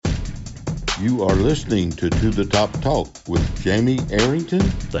You are listening to the Top Talk with Jamie Arrington.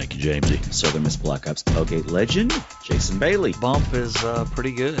 Thank you, Jamesy. Southern Miss Black Ops tailgate legend, Jason Bailey. Bump is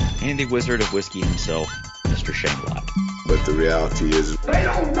pretty good. And the Wizard of Whiskey himself, Mr. Shane Lott. But the reality is, they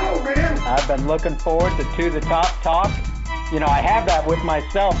don't know, man. I've been looking forward to the Top Talk. You know, I have that with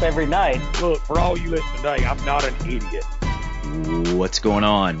myself every night. Look, for all you listening today, I'm not an idiot. What's going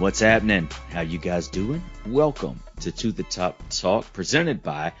on? What's happening? How you guys doing? Welcome to the Top Talk, presented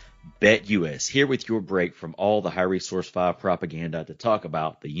by BetUS, here with your break from all the High Resource 5 propaganda to talk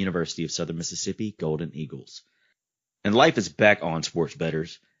about the University of Southern Mississippi Golden Eagles. And life is back on, sports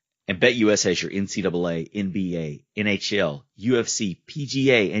bettors, and BetUS has your NCAA, NBA, NHL, UFC,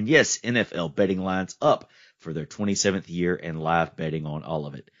 PGA, and yes, NFL betting lines up for their 27th year and live betting on all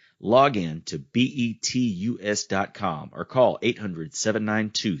of it. Log in to betus.com or call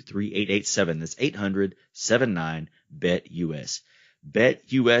 800-792-3887. That's 800-79-BET-US.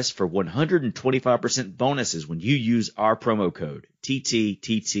 BetUS for 125% bonuses when you use our promo code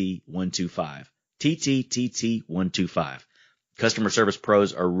TTTT125. TTTT125. Customer service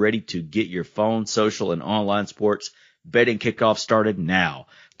pros are ready to get your phone, social, and online sports betting kickoff started now.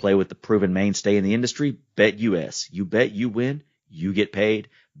 Play with the proven mainstay in the industry, BetUS. You bet, you win, you get paid.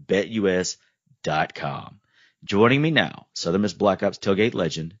 BetUS.com. Joining me now, Southern Miss Black Ops tailgate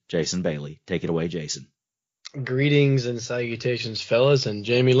legend, Jason Bailey. Take it away, Jason. Greetings and salutations, fellas. And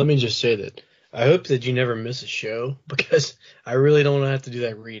Jamie, let me just say that I hope that you never miss a show, because I really don't want to have to do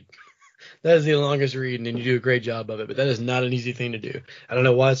that read. That is the longest read, and you do a great job of it, but that is not an easy thing to do. I don't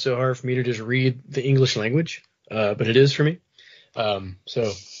know why it's so hard for me to just read the English language, but it is for me.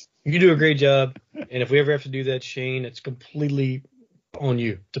 So you do a great job, and if we ever have to do that, Shane, it's completely on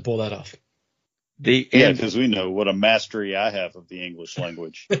you to pull that off. Because we know what a mastery I have of the English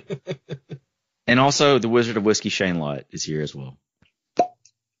language. And also, the Wizard of Whiskey, Shane Lott, is here as well.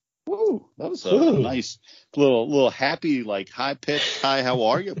 Woo, that was a nice little happy, like high-pitched, hi, how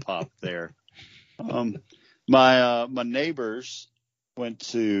are you pop there. My neighbors went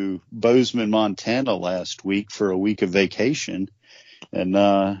to Bozeman, Montana last week for a week of vacation,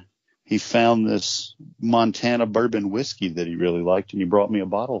 and he found this Montana bourbon whiskey that he really liked, and he brought me a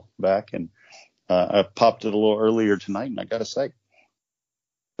bottle back, and I popped it a little earlier tonight, and I got to say,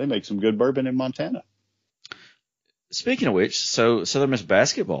 they make some good bourbon in Montana. Speaking of which, so Southern Miss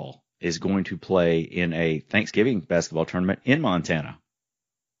basketball is going to play in a Thanksgiving basketball tournament in Montana.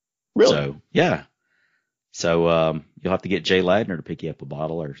 Really? So, yeah. So you'll have to get Jay Ladner to pick you up a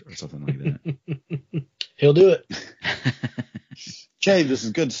bottle or something like that. He'll do it. Jay, this is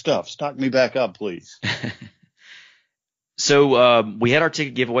good stuff. Stock me back up, please. So we had our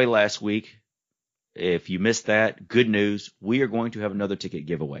ticket giveaway last week. If you missed that, good news. We are going to have another ticket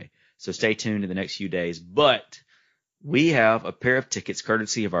giveaway. So stay tuned in the next few days. But we have a pair of tickets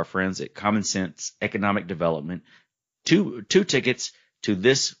courtesy of our friends at Common Sense Economic Development. Two tickets to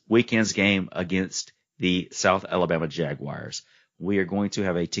this weekend's game against the South Alabama Jaguars. We are going to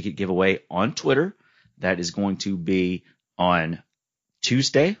have a ticket giveaway on Twitter. That is going to be on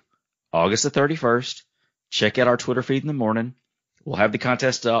Tuesday, August the 31st. Check out our Twitter feed in the morning. We'll have the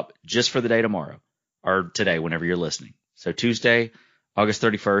contest up just for the day tomorrow, or today, whenever you're listening. So Tuesday, August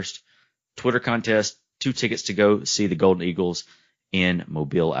 31st, Twitter contest, 2 tickets to go see the Golden Eagles in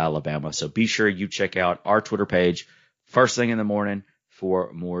Mobile, Alabama. So be sure you check out our Twitter page first thing in the morning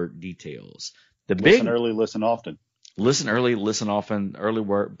for more details. Listen early, listen often. Listen early, listen often. Early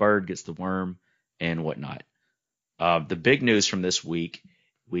bird gets the worm and whatnot. The big news from this week,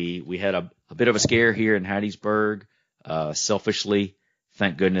 we had a bit of a scare here in Hattiesburg. Selfishly,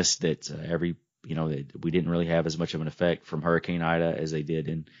 thank goodness that that we didn't really have as much of an effect from Hurricane Ida as they did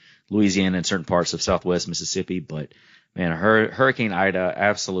in Louisiana and certain parts of Southwest Mississippi. But man, Hurricane Ida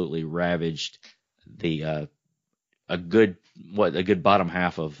absolutely ravaged a good bottom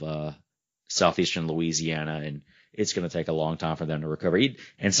half of southeastern Louisiana, and it's going to take a long time for them to recover.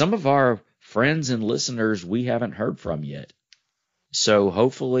 And some of our friends and listeners we haven't heard from yet. So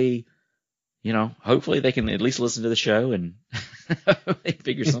hopefully they can at least listen to the show and they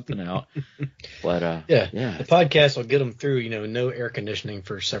figure something out. But yeah, the podcast will get them through, no air conditioning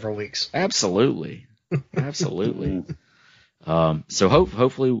for several weeks. Absolutely. So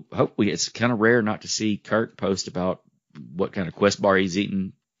hopefully it's kind of rare not to see Kirk post about what kind of Quest bar he's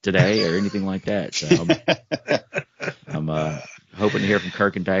eating today or anything like that. So I'm hoping to hear from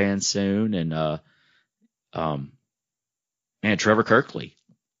Kirk and Diane soon. And Trevor Kirkley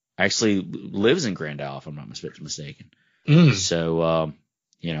actually lives in Grand Isle, if I'm not mistaken. So,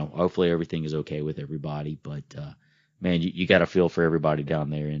 hopefully everything is okay with everybody. But, man, you got to feel for everybody down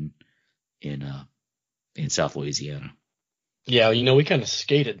there in South Louisiana. Yeah, we kind of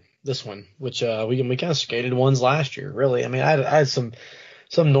skated this one, which we kind of skated ones last year. Really, I mean, I had some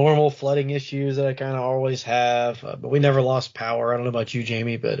normal flooding issues that I kind of always have, but we never lost power. I don't know about you,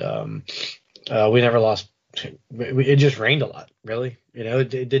 Jamie, but we never lost. It just rained a lot, really. You know, it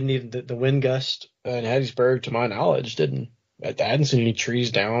didn't even the wind gust in Hattiesburg, to my knowledge, didn't. I hadn't seen any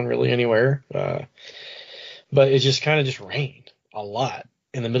trees down really anywhere, but it just kind of just rained a lot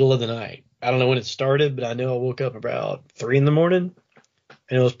in the middle of the night. I don't know when it started, but I know I woke up about 3 a.m. and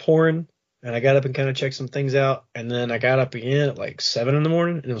it was pouring, and I got up and kind of checked some things out, and then I got up again at like 7 a.m.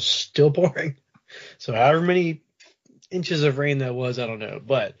 and it was still pouring. So however many inches of rain that was, I don't know,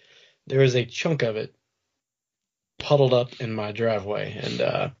 but there was a chunk of it puddled up in my driveway,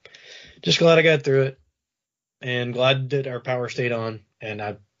 and just glad I got through it, and glad that our power stayed on. And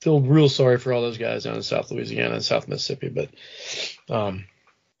I feel real sorry for all those guys down in South Louisiana and South Mississippi, but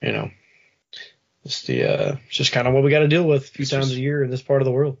you know, it's just kind of what we got to deal with a few times a year in this part of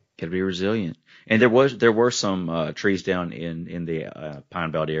the world. Got to be resilient. And there were some trees down in the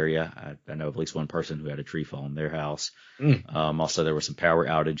Pine Belt area. I know of at least one person who had a tree fall in their house. Also, there were some power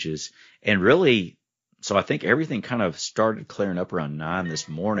outages, and really. So I think everything kind of started clearing up around 9 this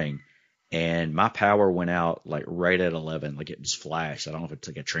morning, and my power went out like right at 11, like it just flashed. I don't know if it's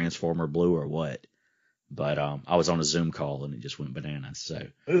like a transformer blew or what, but I was on a Zoom call and it just went bananas. So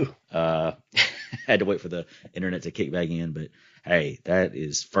had to wait for the internet to kick back in. But hey, that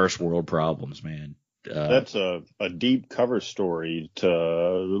is first world problems, man. That's a deep cover story to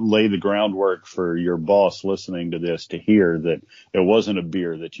lay the groundwork for your boss listening to this to hear that it wasn't a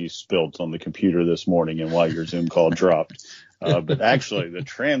beer that you spilt on the computer this morning and why your Zoom call dropped. But actually the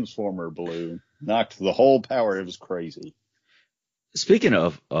transformer blew, knocked the whole power. It was crazy. Speaking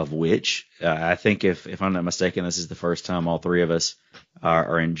of which, I think if I'm not mistaken, this is the first time all three of us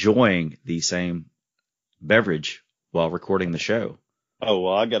are enjoying the same beverage while recording the show. Oh,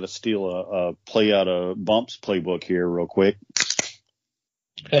 well, I got to steal a play out of Bump's playbook here real quick.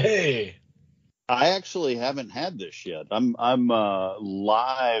 Hey, I actually haven't had this yet. I'm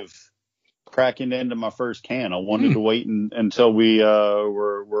live cracking into my first can. I wanted to wait until we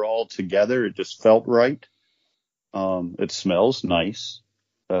were all together. It just felt right. It smells nice.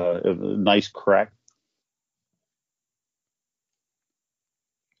 A nice crack.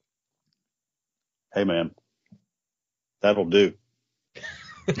 Hey, man, that'll do.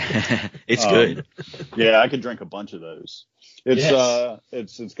 It's good. Yeah, I could drink a bunch of those.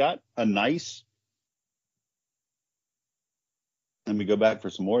 It's got a nice. Let me go back for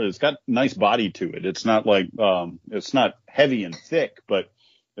some more. It's got nice body to it. It's not like it's not heavy and thick, but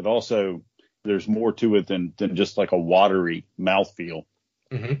it also there's more to it than just like a watery mouthfeel.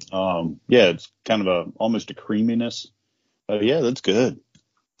 Mm-hmm. Yeah, it's kind of almost a creaminess. Yeah, that's good.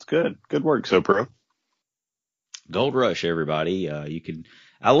 It's good. Good work, SoPro. Gold Rush, everybody. You can.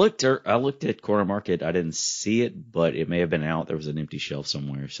 I looked at Corner Market. I didn't see it, but it may have been out. There was an empty shelf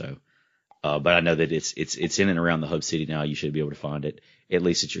somewhere. So, but I know that it's in and around the Hub City now. You should be able to find it at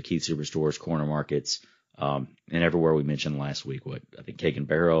least at your Keith Superstores, Corner Markets, and everywhere we mentioned last week. What I think, Cake and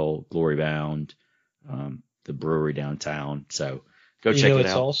Barrel, Glory Bound, the brewery downtown. So go check it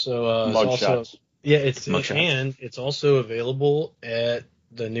out. It's also available at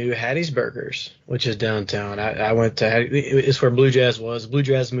the new Hattie's Burgers, which is downtown. I went to it's where Blue Jazz was. Blue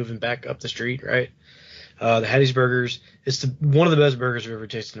Jazz is moving back up the street, right? The Hattie's Burgers, it's one of the best burgers I've ever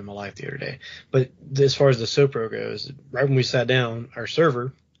tasted in my life the other day. But as far as the SoPro goes, right when we sat down, our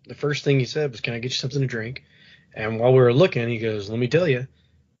server, the first thing he said was, "Can I get you something to drink?" And while we were looking, he goes, "Let me tell you,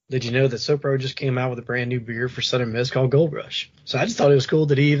 did you know that SoPro just came out with a brand new beer for Southern Miss called Gold Rush?" So I just thought it was cool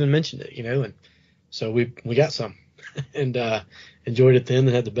that he even mentioned it, and so we got some. And enjoyed it then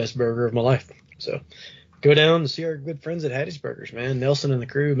and had the best burger of my life. So go down and see our good friends at Hattie's Burgers, man. Nelson and the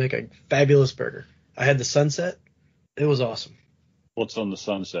crew make a fabulous burger. I had the Sunset. It was awesome. What's on the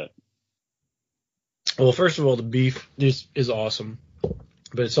Sunset? Well, first of all, the beef is awesome.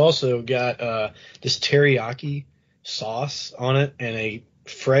 But it's also got this teriyaki sauce on it and a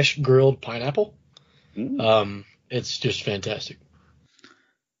fresh grilled pineapple. It's just fantastic.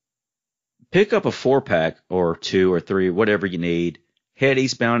 Pick up a 4-pack or 2 or 3, whatever you need. Head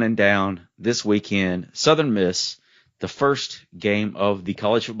eastbound and down this weekend. Southern Miss, the first game of the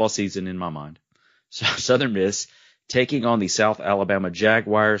college football season in my mind. So Southern Miss taking on the South Alabama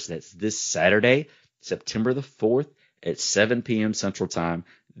Jaguars. That's this Saturday, September the 4th at 7 p.m. Central Time.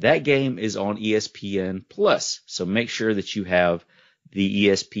 That game is on ESPN Plus. So make sure that you have the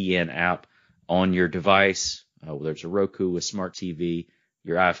ESPN app on your device, whether it's a Roku, a smart TV,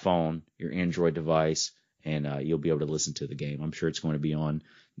 your iPhone, your Android device, and you'll be able to listen to the game. I'm sure it's going to be on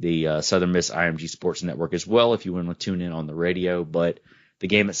the Southern Miss IMG Sports Network as well if you want to tune in on the radio. But the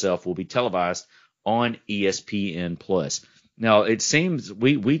game itself will be televised on ESPN Plus. Now, it seems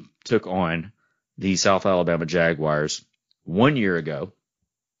we took on the South Alabama Jaguars 1 year ago,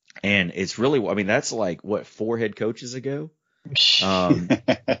 and it's really, I mean, that's like, what, 4 head coaches ago? Yeah.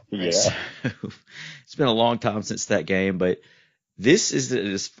 It's been a long time since that game, but this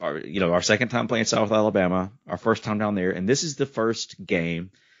is our second time playing South Alabama, our first time down there, and this is the first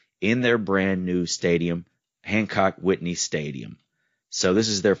game in their brand new stadium, Hancock Whitney Stadium. So this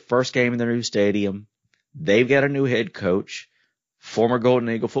is their first game in their new stadium. They've got a new head coach, former Golden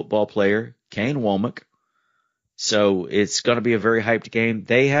Eagle football player, Kane Womack. So it's going to be a very hyped game.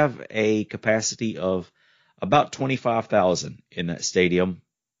 They have a capacity of about 25,000 in that stadium.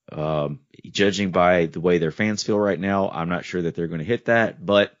 Judging by the way their fans feel right now, I'm not sure that they're going to hit that,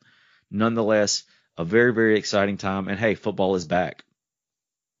 but nonetheless, a very, very exciting time. And hey, football is back.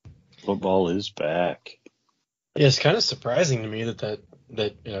 Football is back. Yeah, it's kind of surprising to me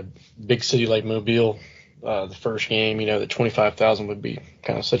that big city like Mobile, the first game, that 25,000 would be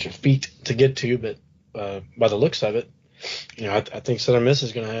kind of such a feat to get to, but by the looks of it, I think Southern Miss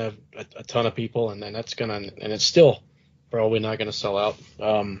is going to have a ton of people, and then and it's still probably not going to sell out.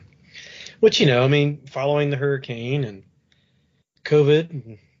 Which, following the hurricane and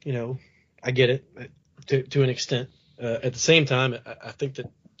COVID, I get it to an extent. At the same time, I think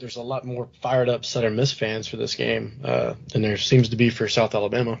that there's a lot more fired up Southern Miss fans for this game than there seems to be for South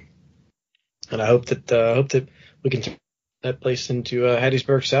Alabama. And I hope that we can turn that place into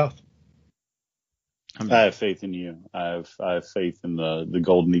Hattiesburg South. I have faith in you. I have faith in the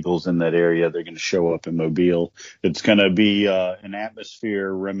Golden Eagles in that area. They're going to show up in Mobile. It's going to be an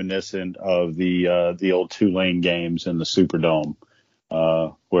atmosphere reminiscent of the old Tulane games in the Superdome,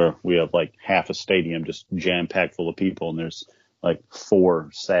 where we have like half a stadium just jam packed full of people, and there's like 4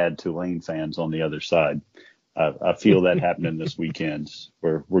 sad Tulane fans on the other side. I feel that happening this weekend.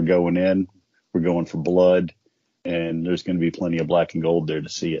 We're going in, we're going for blood, and there's going to be plenty of black and gold there to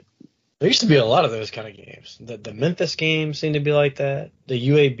see it. There used to be a lot of those kind of games. The Memphis games seem to be like that. The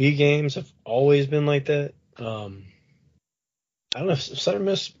UAB games have always been like that. I don't know. Southern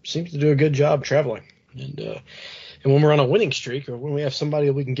Miss seems to do a good job traveling. And when we're on a winning streak, or when we have somebody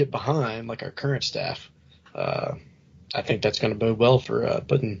that we can get behind, like our current staff, I think that's going to bode well for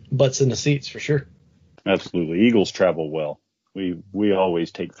putting butts in the seats for sure. Absolutely. Eagles travel well. We always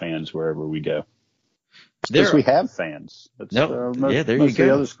take fans wherever we go. Because we have fans. There you go. Most of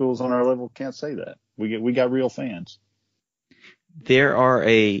the other schools on our level can't say that. We got real fans. There are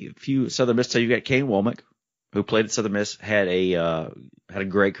a few Southern Miss. So you got Kane Womack, who played at Southern Miss, had a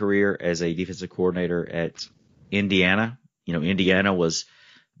great career as a defensive coordinator at Indiana. Indiana was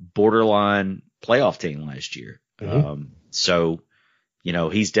borderline playoff team last year. Mm-hmm. So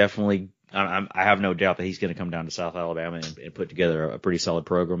he's definitely. I have no doubt that he's going to come down to South Alabama and put together a pretty solid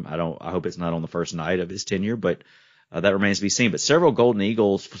program. I hope it's not on the first night of his tenure, but that remains to be seen. But several Golden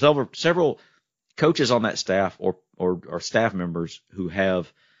Eagles, several coaches on that staff or staff members who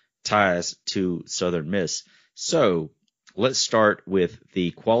have ties to Southern Miss. So let's start with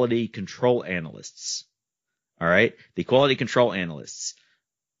the quality control analysts. All right, the quality control analysts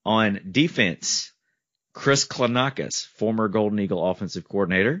on defense: Chris Klanakis, former Golden Eagle offensive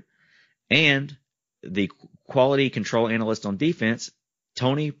coordinator. And the quality control analyst on defense,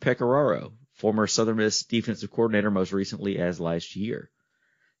 Tony Pecoraro, former Southern Miss defensive coordinator, most recently as last year.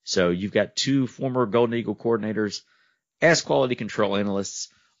 So you've got 2 former Golden Eagle coordinators as quality control analysts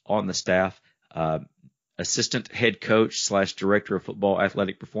on the staff. Assistant head coach / director of football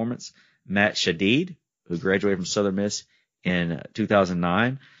athletic performance, Matt Shadid, who graduated from Southern Miss in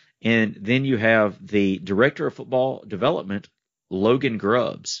 2009. And then you have the director of football development, Logan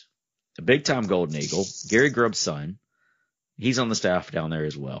Grubbs, a big-time Golden Eagle, Gary Grubbs' son. He's on the staff down there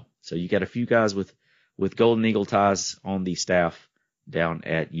as well. So you got a few guys with Golden Eagle ties on the staff down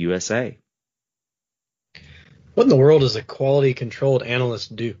at USA. What in the world does a quality-controlled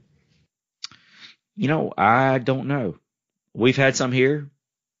analyst do? I don't know. We've had some here.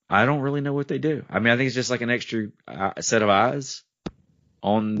 I don't really know what they do. I mean, I think it's just like an extra set of eyes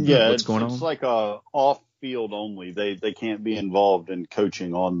on what's going on. It's like a off-field only. They can't be involved in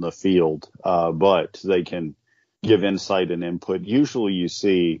coaching on the field, but they can give insight and input. Usually you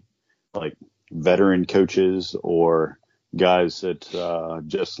see like veteran coaches or guys that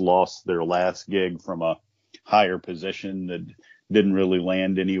just lost their last gig from a higher position that didn't really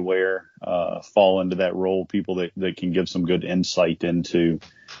land anywhere, fall into that role, people that can give some good insight into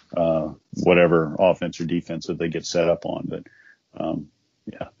whatever offense or defense that they get set up on. But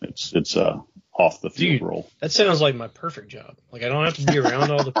it's off the field role. That sounds like my perfect job. Like I don't have to be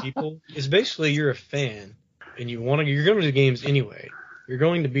around all the people. It's basically you're a fan and you're going to the games anyway. You're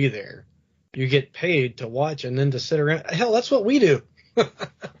going to be there. You get paid to watch and then to sit around. Hell, that's what we do.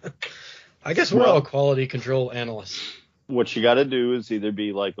 I guess we're all quality control analysts. What you got to do is either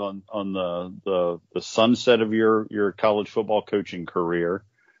be like on the sunset of your college football coaching career,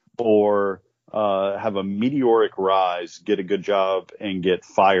 or have a meteoric rise, get a good job, and get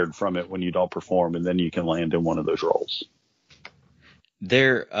fired from it when you don't perform, and then you can land in one of those roles.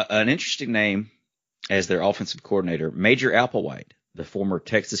 They're an interesting name as their offensive coordinator, Major Applewhite, the former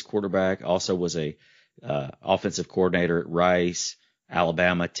Texas quarterback, also was a offensive coordinator at Rice,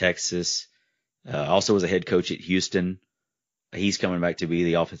 Alabama, Texas, also was a head coach at Houston. He's coming back to be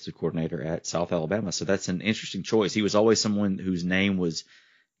the offensive coordinator at South Alabama. So that's an interesting choice. He was always someone whose name was,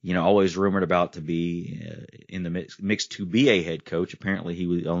 always rumored about to be in the mix to be a head coach. Apparently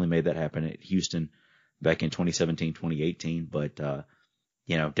he only made that happen at Houston back in 2017, 2018. But,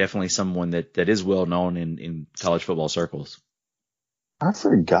 definitely someone that is well known in college football circles. I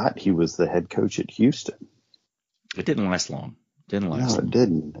forgot he was the head coach at Houston. It didn't last long. No, it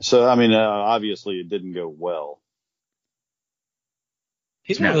didn't. So, obviously it didn't go well.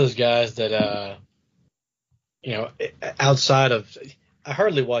 He's one of those guys that, outside of – I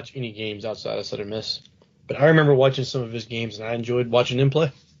hardly watch any games outside of Southern Miss. But I remember watching some of his games, and I enjoyed watching him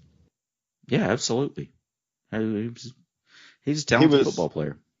play. Yeah, absolutely. He's a talented football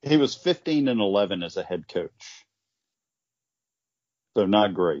player. He was 15-11 as a head coach. So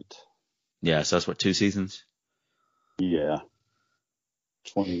not great. Yeah, so that's what, 2 seasons? Yeah.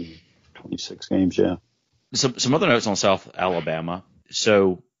 26 games, yeah. Some other notes on South Alabama.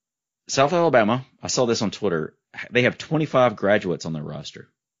 So South Alabama, I saw this on Twitter. They have 25 graduates on their roster.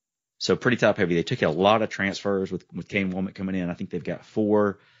 So pretty top heavy. They took a lot of transfers with Kane Womack coming in. I think they've got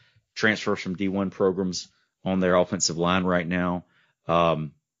 4 transfers from D1 programs on their offensive line right now.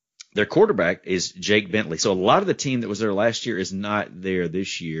 Their quarterback is Jake Bentley. So a lot of the team that was there last year is not there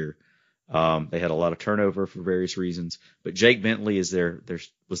this year. They had a lot of turnover for various reasons, but Jake Bentley is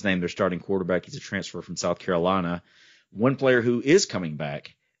was named their starting quarterback. He's a transfer from South Carolina. One player who is coming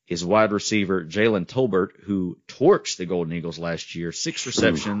back is wide receiver Jalen Tolbert, who torched the Golden Eagles last year. 6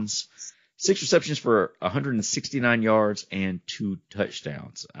 receptions for 169 yards and 2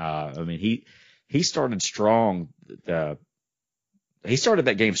 touchdowns. He started strong. He started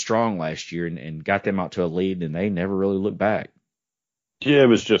that game strong last year and got them out to a lead, and they never really looked back. Yeah, it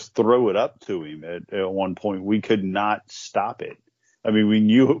was just throw it up to him at one point. We could not stop it. We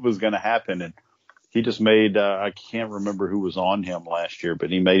knew it was going to happen, and he just made I can't remember who was on him last year,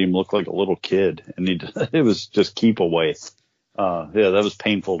 but he made him look like a little kid, and it was just keep away. That was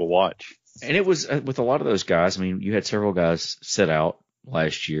painful to watch. And it was with a lot of those guys. You had several guys sit out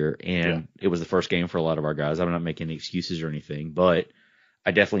last year, and It was the first game for a lot of our guys. I'm not making any excuses or anything, but I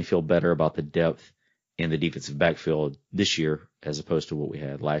definitely feel better about the depth in the defensive backfield this year as opposed to what we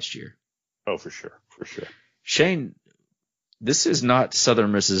had last year. Oh, for sure. Shane, this is not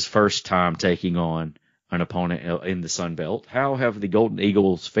Southern Miss's first time taking on an opponent in the Sun Belt. How have the Golden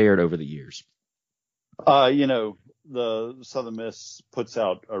Eagles fared over the years? The Southern Miss puts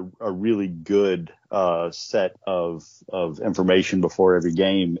out a really good set of information before every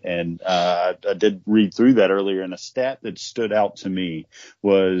game. And I did read through that earlier, and a stat that stood out to me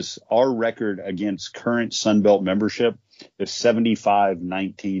was our record against current Sun Belt membership is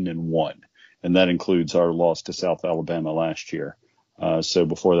 75-19-1. And that includes our loss to South Alabama last year. So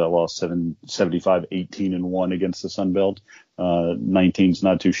before that loss, 75-18-1 against the Sun Belt. 19's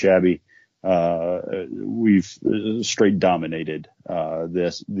not too shabby. We've straight dominated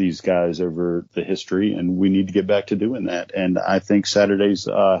these guys over the history, and we need to get back to doing that. And I think Saturday's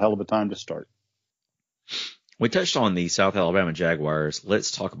a hell of a time to start. We touched on the South Alabama Jaguars.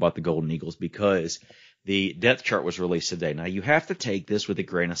 Let's talk about the Golden Eagles because the depth chart was released today. Now, you have to take this with a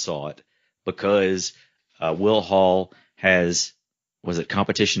grain of salt because Will Hall has, was it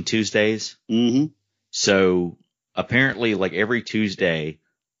Competition Tuesdays? Mm-hmm. So apparently, like every Tuesday,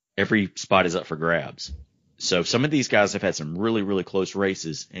 every spot is up for grabs. So some of these guys have had some really, really close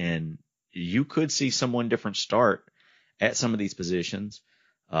races, and you could see someone different start at some of these positions.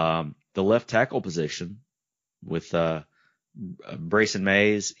 The left tackle position with Brayson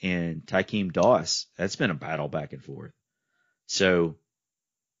Mays and Tykeem Doss, that's been a battle back and forth. So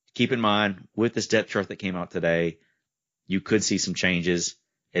keep in mind, with this depth chart that came out today, you could see some changes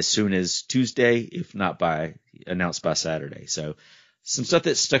as soon as Tuesday, if not announced by Saturday. So some stuff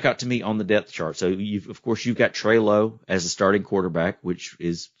that stuck out to me on the depth chart. So you've got Trey Lowe as the starting quarterback, which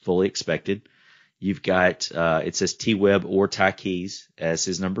is fully expected. You've got, it says T Webb or Ty Keys as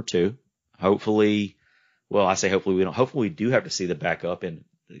his number 2. Hopefully we do have to see the backup in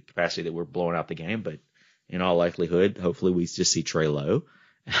the capacity that we're blowing out the game, but in all likelihood. Hopefully we just see Trey Lowe.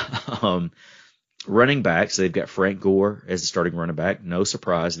 Running backs, they've got Frank Gore as the starting running back. No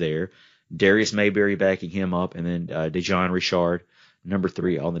surprise there. Darius Mayberry backing him up, and then Dejon Richard, number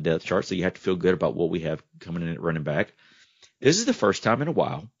 3 on the depth chart. So you have to feel good about what we have coming in at running back. This is the first time in a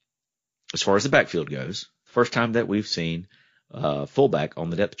while, as far as the backfield goes, first time that we've seen fullback on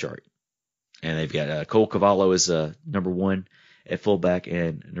the depth chart. And they've got Cole Cavallo as number 1 at fullback,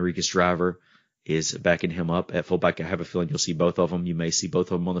 and Enriquez Driver is backing him up at fullback. I have a feeling you'll see both of them. You may see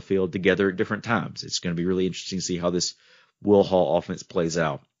both of them on the field together at different times. It's going to be really interesting to see how this Will Hall offense plays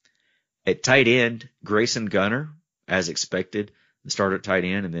out. At tight end, Grayson Gunner, as expected, the starter at tight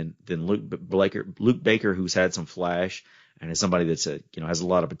end, and then Luke Baker, who's had some flash and is somebody that's has a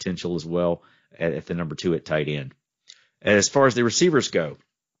lot of potential as well at the number 2 at tight end. As far as the receivers go,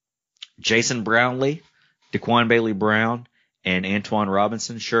 Jason Brownlee, Daquan Bailey-Brown, and Antoine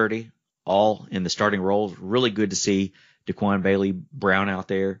Robinson-Shirty, all in the starting roles. Really good to see Daquan Bailey-Brown out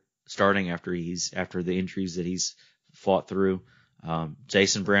there starting after the injuries that he's fought through.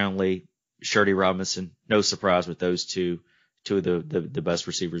 Jason Brownlee, Shirty Robinson, no surprise with those two of the best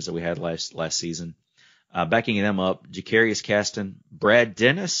receivers that we had last season. Backing them up, Jacarius Caston, Brad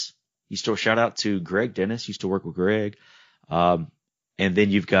Dennis. Shout out to Greg Dennis, used to work with Greg. And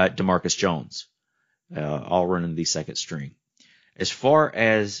then you've got DeMarcus Jones, all running the second string. As far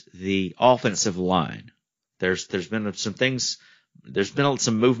as the offensive line, there's been some things. There's been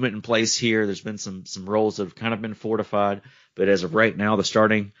some movement in place here. There's been some roles that have kind of been fortified. But as of right now, the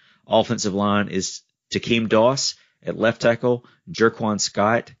starting offensive line is Takeem Doss at left tackle, Jerquan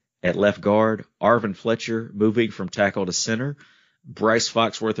Scott at left guard, Arvin Fletcher moving from tackle to center, Bryce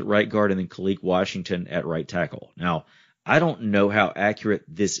Foxworth at right guard, and then Kalik Washington at right tackle. Now, I don't know how accurate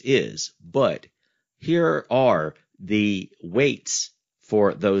this is, but here are the weights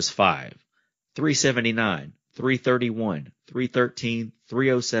for those 5. 379, 331, 313,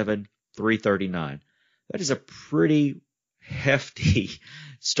 307, 339. That is a pretty hefty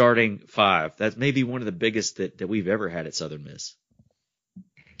starting 5. That's maybe one of the biggest that we've ever had at Southern Miss.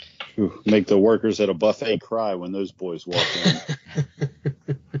 Make the workers at a buffet cry when those boys walk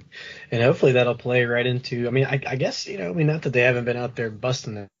in. And hopefully that'll play right into, I guess, not that they haven't been out there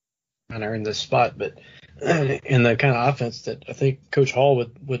busting it and are in this spot, but in the kind of offense that I think Coach Hall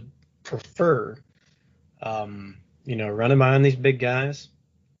would prefer, running behind these big guys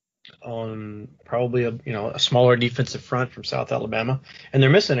on probably a smaller defensive front from South Alabama. And they're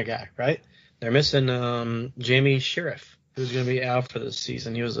missing a guy, right? They're missing Jamie Sheriff, who's going to be out for this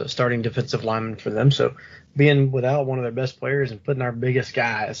season. He was a starting defensive lineman for them. So being without one of their best players and putting our biggest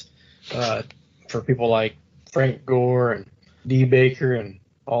guys for people like Frank Gore and D. Baker and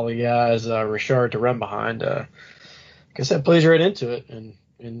all the guys, Richard to run behind, I guess that plays right into it.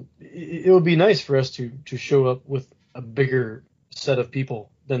 And it would be nice for us to show up with a bigger set of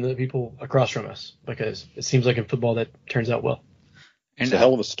people than the people across from us, because it seems like in football that turns out well. And it's a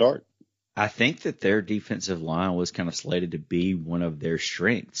hell of a start. I think that their defensive line was kind of slated to be one of their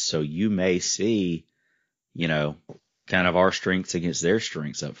strengths. So you may see, kind of our strengths against their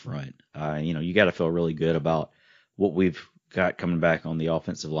strengths up front. You got to feel really good about what we've got coming back on the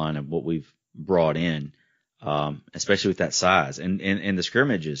offensive line and what we've brought in, especially with that size and the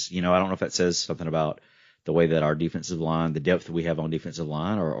scrimmages. I don't know if that says something about the way that our defensive line, the depth that we have on defensive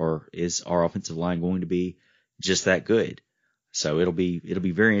line, or is our offensive line going to be just that good? So it'll be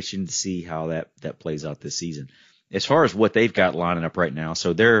very interesting to see how that plays out this season. As far as what they've got lining up right now,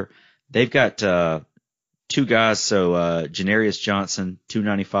 so they've got 2 guys. So Janarius Johnson,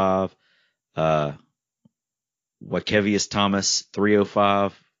 295, Wakevius Thomas,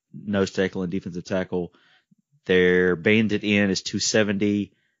 305, nose tackle and defensive tackle. Their bandit end is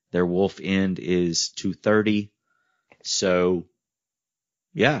 270. Their wolf end is 230. So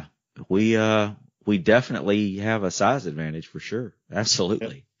yeah, we definitely have a size advantage for sure.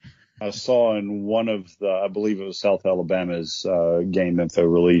 Absolutely. I saw in one of I believe it was South Alabama's game info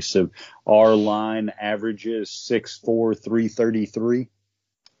release, our line averages 6'4", 333.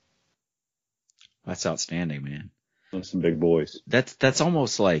 That's outstanding, man. Those some big boys. That's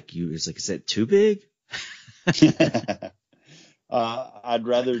almost like is that too big? I'd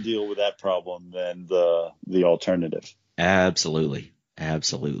rather deal with that problem than the alternative. Absolutely.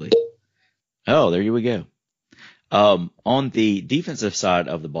 Oh, there we go. On the defensive side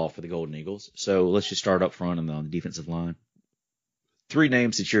of the ball for the Golden Eagles, so let's just start up front and on the defensive line. 3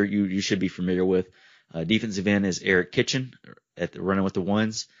 names that you should be familiar with. Defensive end is Eric Kitchen running with the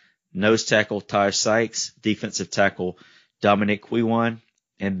ones. Nose tackle Ty Sykes. Defensive tackle Dominic Quiwan.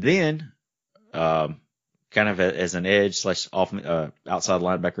 And then kind of as an edge / outside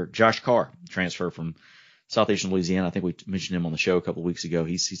linebacker, Josh Carr, transfer from Southeastern Louisiana. I think we mentioned him on the show a couple of weeks ago.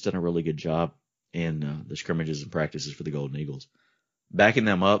 He's done a really good job in the scrimmages and practices for the Golden Eagles. Backing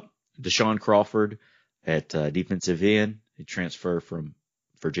them up, Deshaun Crawford at defensive end. He transferred from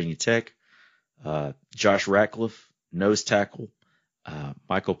Virginia Tech. Josh Ratcliffe, nose tackle.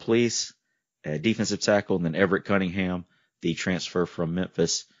 Michael Please, defensive tackle. And then Everett Cunningham, the transfer from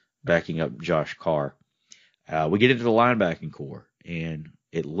Memphis, backing up Josh Carr. We get into the linebacking core, and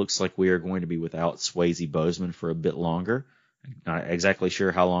it looks like we are going to be without Swayze Bozeman for a bit longer. Not exactly sure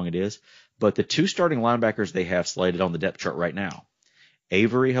how long it is, but the two starting linebackers they have slated on the depth chart right now,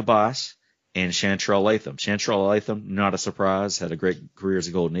 Avery Habas and Chantrell Latham. Chantrell Latham, not a surprise, had a great career as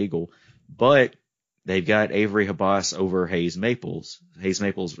a Golden Eagle, but they've got Avery Habas over Hayes Maples. Hayes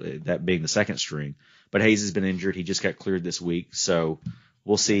Maples, that being the second string, but Hayes has been injured. He just got cleared this week, so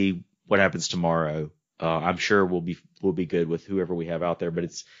we'll see what happens tomorrow. I'm sure we'll be good with whoever we have out there, but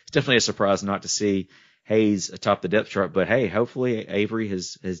it's definitely a surprise not to see Hayes atop the depth chart. But hey, hopefully Avery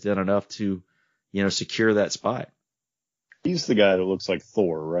has done enough to, secure that spot. He's the guy that looks like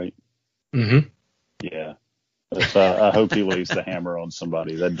Thor, right? Mm-hmm. Yeah. I hope he lays the hammer on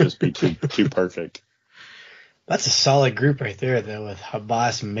somebody. That'd just be too perfect. That's a solid group right there, though, with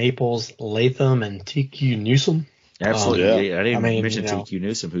Habas, Maples, Latham, and TQ Newsom. Absolutely. Yeah. I didn't mention TQ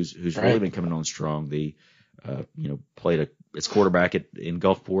Newsom, who's right. really been coming on strong. The, played its quarterback in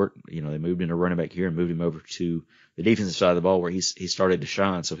Gulfport. They moved into running back here and moved him over to the defensive side of the ball where he started to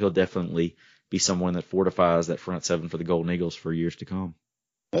shine. So he'll definitely be someone that fortifies that front seven for the Golden Eagles for years to come.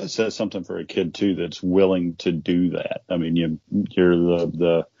 That says something for a kid too that's willing to do that. I mean, you're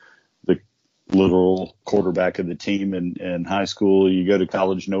the literal quarterback of the team in high school. You go to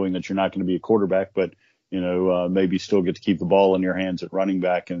college knowing that you're not going to be a quarterback, but maybe still get to keep the ball in your hands at running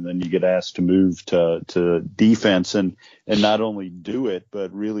back, and then you get asked to move to defense and not only do it,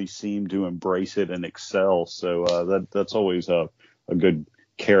 but really seem to embrace it and excel. So that's always a good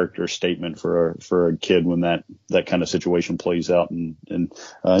character statement for a kid when that kind of situation plays out. And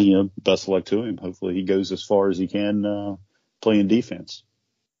best of luck to him. Hopefully he goes as far as he can playing defense.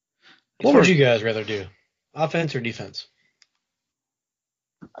 What would you guys rather do, offense or defense?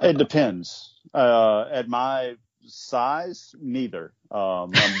 It depends. At my size, neither.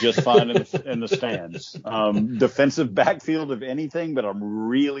 I'm just fine in the stands. Defensive backfield of anything, but I'm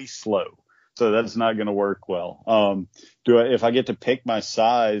really slow, so that's not going to work well. If I get to pick my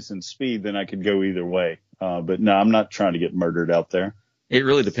size and speed, then I could go either way. But no, I'm not trying to get murdered out there. It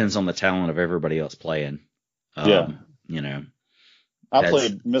really depends on the talent of everybody else playing. I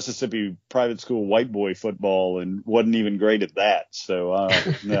played Mississippi private school white boy football and wasn't even great at that. So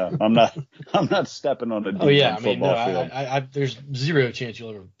no, I'm not stepping on a deep football field. I there's zero chance you'll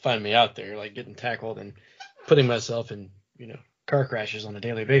ever find me out there like getting tackled and putting myself in car crashes on a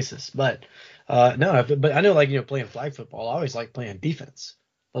daily basis. But no, but I know playing flag football, I always like playing defense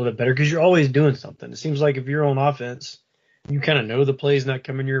a little bit better because you're always doing something. It seems like if you're on offense, you kind of know the play's not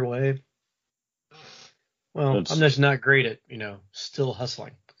coming your way. Well, I'm just not great at, still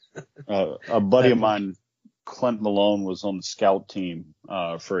hustling. A buddy of mine, Clint Malone, was on the scout team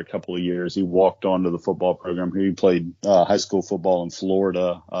for a couple of years. He walked onto the football program. He played high school football in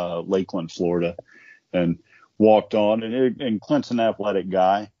Florida, Lakeland, Florida, and walked on. And Clint's an athletic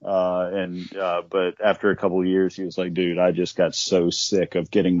guy. But after a couple of years, he was like, dude, I just got so sick of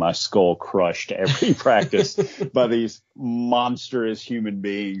getting my skull crushed every practice by these monstrous human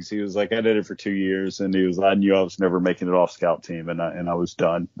beings. He was like, I did it for 2 years, and I knew I was never making it off scout team, and I was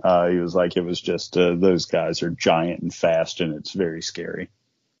done. He was like, it was just those guys are giant and fast, and it's very scary.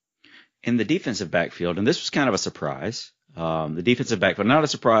 In the defensive backfield, and this was kind of a surprise, the defensive backfield, not a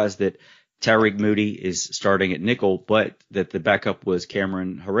surprise that Tyreek Moody is starting at nickel, but that the backup was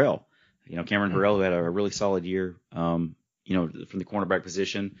Cameron Harrell. Cameron Harrell, who had a really solid year, from the cornerback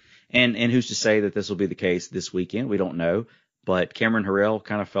position. And who's to say that this will be the case this weekend? We don't know. But Cameron Harrell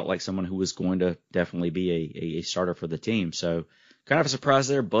kind of felt like someone who was going to definitely be a starter for the team. So kind of a surprise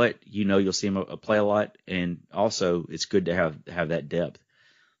there, but you'll see him play a lot. And also it's good to have that depth.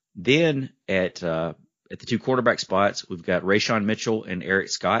 Then at the two quarterback spots, we've got Rayshawn Mitchell and Eric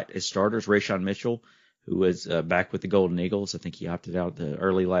Scott as starters. Rayshawn Mitchell, who was back with the Golden Eagles. I think he opted out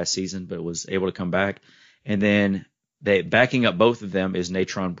early last season, but was able to come back. And then backing up both of them is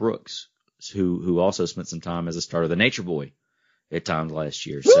Natron Brooks, who also spent some time as a starter, the Nature Boy, at times last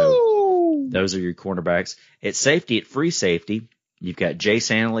year. So those are your cornerbacks. At free safety, you've got Jay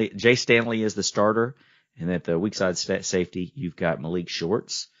Stanley is the starter. And at the weak side safety, you've got Malik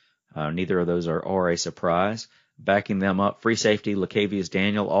Shorts. Neither of those are a surprise. Backing them up, free safety, Lacavius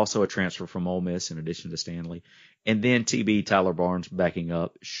Daniel, also a transfer from Ole Miss in addition to Stanley. And then TB Tyler Barnes backing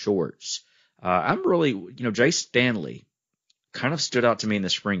up Shorts. I'm really, Jay Stanley kind of stood out to me in the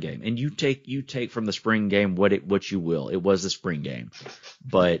spring game. And you take from the spring game what you will. It was the spring game.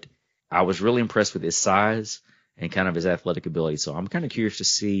 But I was really impressed with his size and kind of his athletic ability. So I'm kind of curious to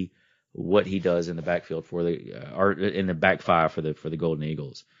see what he does in the backfield or in the back five for the Golden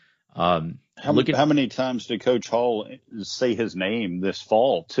Eagles. How many times did Coach Hall say his name this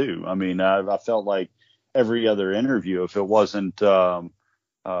fall too? I mean, I felt like every other interview, if it wasn't, is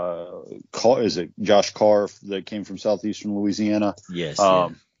it Josh Carr that came from Southeastern Louisiana? Yes.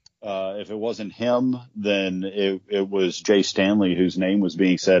 If it wasn't him, then it was Jay Stanley whose name was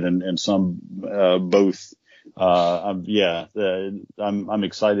being said, and some both. I'm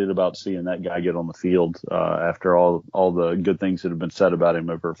excited about seeing that guy get on the field after all the good things that have been said about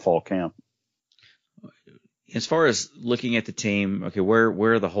him over fall camp. As far as looking at the team, okay,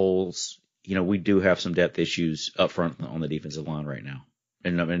 where are the holes? We do have some depth issues up front on the defensive line right now,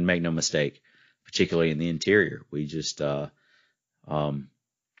 and make no mistake, particularly in the interior. We just I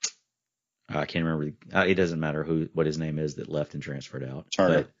can't remember. It doesn't matter what his name is that left and transferred out.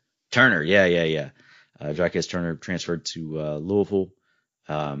 Turner. Yeah. Jaquez Turner transferred to Louisville.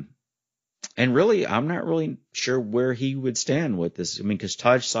 And really, I'm not really sure where he would stand with this. I mean, because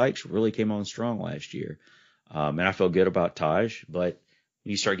Taj Sykes really came on strong last year. And I feel good about Taj. But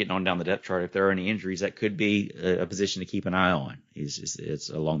when you start getting on down the depth chart, if there are any injuries, that could be a position to keep an eye on. It's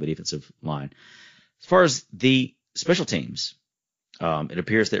along the defensive line. As far as the special teams, it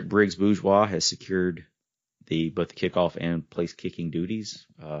appears that Briggs Bourgeois has secured both the kickoff and place kicking duties.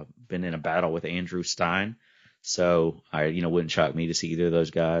 Been in a battle with Andrew Stein, so I wouldn't shock me to see either of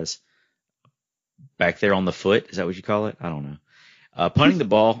those guys back there on the foot. Is that what you call it? I don't know. Punting the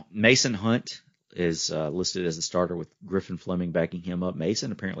ball, Mason Hunt is listed as the starter with Griffin Fleming backing him up.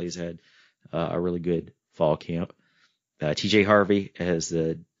 Mason apparently has had a really good fall camp. TJ Harvey as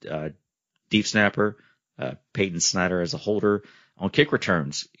the deep snapper, Peyton Snyder as a holder. On kick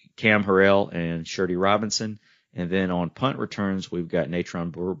returns, Cam Harrell and Shirley Robinson. And then on punt returns, we've got Natron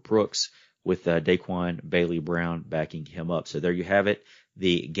Brooks with Daquan Bailey Brown backing him up. So there you have it.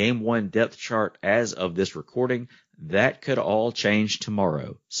 The game one depth chart as of this recording. That could all change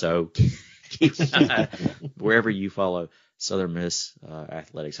tomorrow. So keep an eye wherever you follow Southern Miss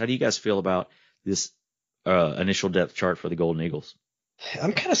athletics. How do you guys feel about this initial depth chart for the Golden Eagles?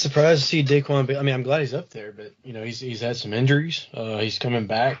 I'm kind of surprised to see Daquan. I mean, I'm glad he's up there, but he's had some injuries. He's coming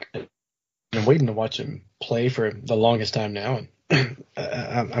back. I'm waiting to watch him play for the longest time now, and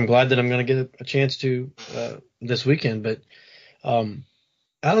I'm glad that I'm going to get a chance to this weekend. But I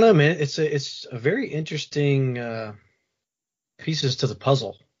don't know, man. It's a very interesting pieces to the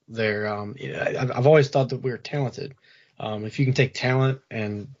puzzle there. I've always thought that we were talented. If you can take talent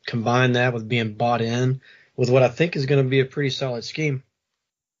and combine that with being bought in with what I think is going to be a pretty solid scheme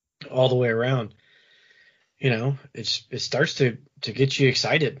all the way around, it starts to get you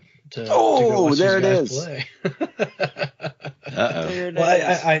excited to go watch there these guys it is. play. There it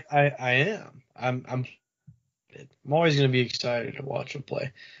Well, I am. I'm always going to be excited to watch them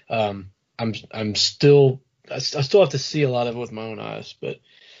play. I still have to see a lot of it with my own eyes, but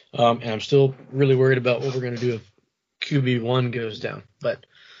and I'm still really worried about what we're going to do if QB1 goes down. But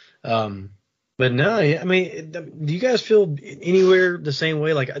no, I mean, do you guys feel anywhere the same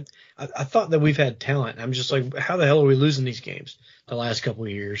way? Like I thought that we've had talent. I'm just like, how the hell are we losing these games the last couple of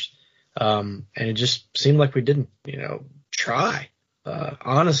years? And it just seemed like we didn't, try,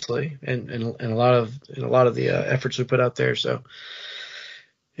 honestly, and a lot of the efforts we put out there. So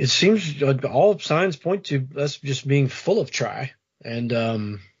it seems all signs point to us just being full of try and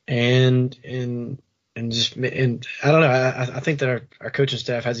I don't know. I think that our coaching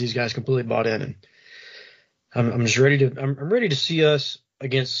staff has these guys completely bought in, and I'm just ready to. I'm ready to see us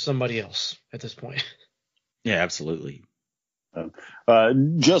against somebody else at this point. Yeah, absolutely.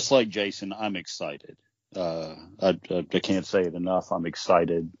 Just like Jason, I'm excited. I can't say it enough. I'm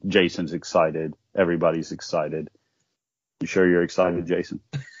excited. Jason's excited. Everybody's excited. You sure you're excited, Jason?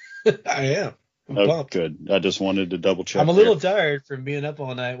 I am. I'm pumped. Good. I just wanted to double check. I'm a little tired from being up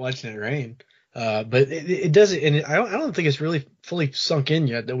all night watching it rain. But it doesn't, and I don't think it's really fully sunk in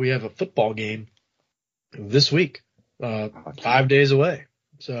yet that we have a football game this week, 5 days away.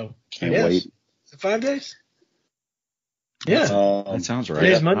 So can't wait. 5 days? Yeah, that sounds right.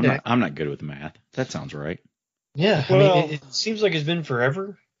 Today's Monday. I'm not good with math. That sounds right. Yeah, well, I mean, it seems like it's been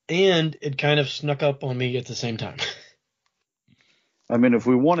forever, and it kind of snuck up on me at the same time. I mean, if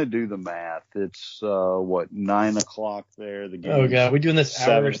we want to do the math, it's 9 o'clock there. The game. Oh god, we doing this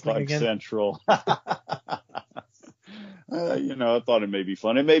 7 hours thing o'clock again? Central. I thought it may be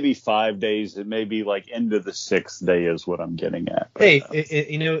fun. It may be 5 days. It may be like into the 6th day is what I'm getting at. But, Hey,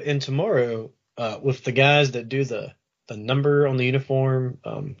 and tomorrow, with the guys that do the number on the uniform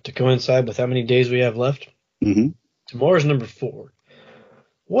to coincide with how many days we have left, tomorrow's number 4.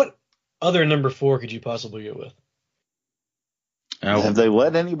 What other number 4 could you possibly go with? Have they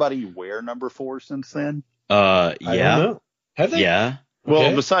let anybody wear number 4 since then? Yeah. I don't know. Have they? Yeah. Well,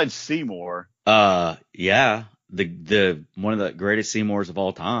 Okay. besides Seymour. Yeah. The one of the greatest Seymours of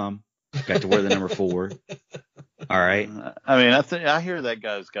all time got to wear the number 4. All right. I mean, I hear that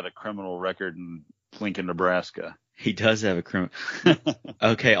guy's got a criminal record in Lincoln, Nebraska. He does have a criminal.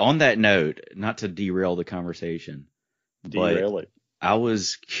 Okay. On that note, not to derail the conversation, Derail it. I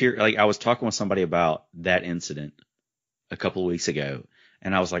was curious. I was talking with somebody about that incident a couple of weeks ago,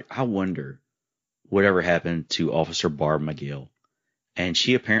 and I was like, I wonder whatever happened to Officer Barb McGill. And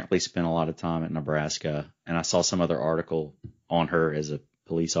she apparently spent a lot of time at Nebraska, and I saw some other article on her as a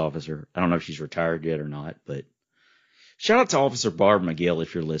police officer. I don't know if she's retired yet or not, but shout out to Officer Barb McGill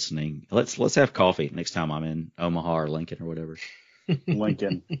if you're listening. Let's have coffee next time I'm in Omaha or Lincoln or whatever.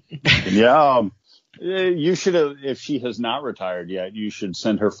 Lincoln. Yeah. You should have, if she has not retired yet, you should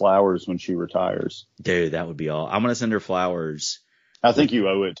send her flowers when she retires. Dude, that would be all. I'm going to send her flowers. I think you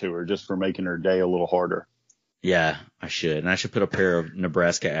owe it to her just for making her day a little harder. Yeah, I should. And I should put a pair of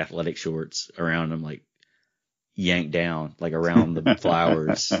Nebraska athletic shorts around them, like yanked down, like around the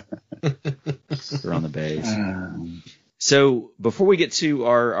flowers, around the base. So before we get to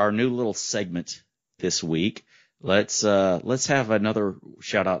our new little segment this week, let's have another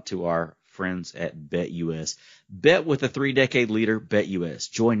shout out to our friends at BetUS. Bet with a 3-decade leader,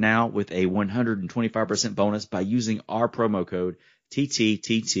 BetUS. Join now with a 125% bonus by using our promo code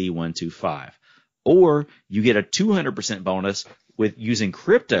TTTT125. Or you get a 200% bonus with using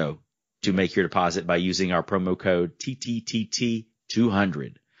crypto to make your deposit by using our promo code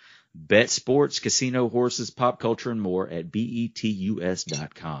TTTT200. Bet sports, casino, horses, pop culture, and more at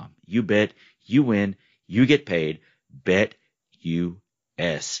betus.com. You bet, you win, you get paid. BetUS.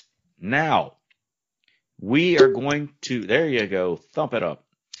 Now, we are going to, there you go, thump it up.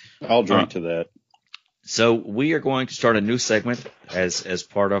 I'll drink to that. So we are going to start a new segment as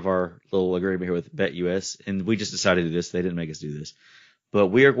part of our little agreement here with BetUS, and we just decided to do this. They didn't make us do this. But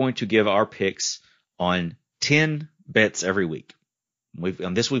we are going to give our picks on 10 bets every week.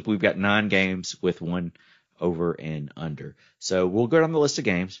 This week we've got 9 games with 1 over and under. So we'll go down the list of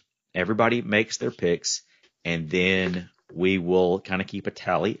games. Everybody makes their picks, and then we will kind of keep a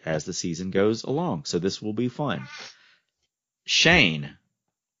tally as the season goes along. So this will be fun. Shane,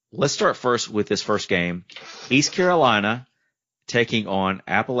 let's start first with this first game. East Carolina taking on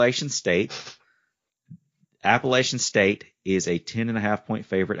Appalachian State. Appalachian State is a 10.5-point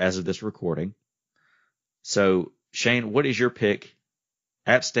favorite as of this recording. So, Shane, what is your pick?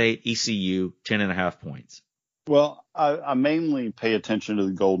 App State, ECU, 10.5 points. Well, I mainly pay attention to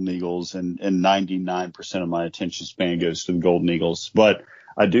the Golden Eagles, and 99% of my attention span goes to the Golden Eagles. But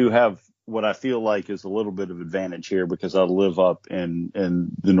I do have what I feel like is a little bit of advantage here because I live up in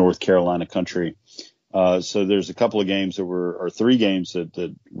the North Carolina country. So there's a couple of games or 3 games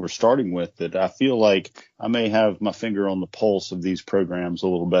that we're starting with that I feel like I may have my finger on the pulse of these programs a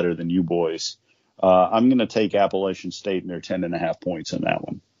little better than you boys. I'm going to take Appalachian State and their 10.5 points in that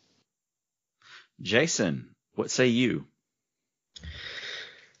one. Jason, what say you?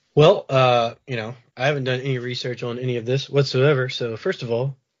 Well, I haven't done any research on any of this whatsoever. So first of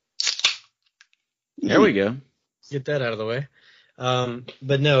all, there we go. Get that out of the way.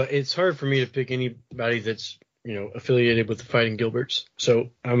 But no, it's hard for me to pick anybody that's, affiliated with the Fighting Gilberts. So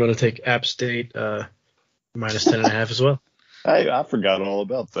I'm going to take App State minus 10.5 as well. I forgot all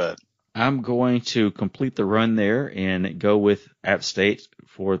about that. I'm going to complete the run there and go with App State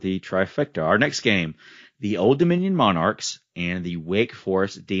for the trifecta. Our next game, the Old Dominion Monarchs and the Wake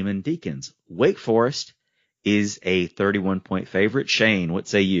Forest Demon Deacons. Wake Forest is a 31-point favorite. Shane, what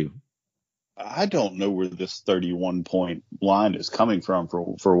say you? I don't know where this 31-point line is coming from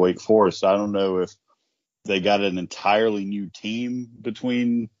for Wake Forest. I don't know if they got an entirely new team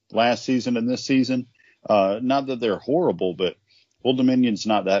between last season and this season. Not that they're horrible, but Old Dominion's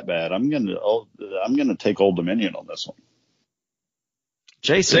not that bad. I'm gonna take Old Dominion on this one.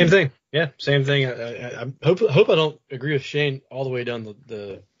 Jason, same thing. Yeah, same thing. I hope I don't agree with Shane all the way down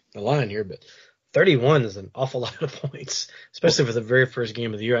the line here, but 31 is an awful lot of points, especially for the very first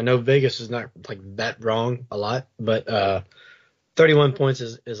game of the year. I know Vegas is not like that wrong a lot, but 31 points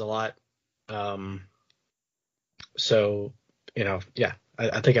is a lot. So I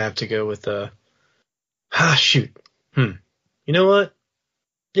think I have to go with shoot. You know what?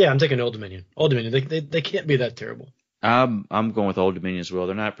 Yeah, I'm taking Old Dominion. Old Dominion. They can't be that terrible. I'm going with Old Dominion as well.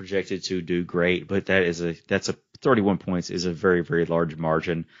 They're not projected to do great, but that's 31 points is a very, very large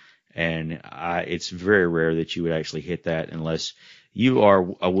margin, and it's very rare that you would actually hit that unless you are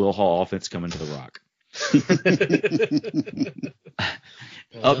a Will Hall offense coming to the Rock.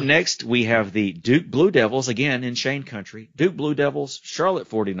 Up next, we have the Duke Blue Devils, again in Shane Country. Duke Blue Devils, Charlotte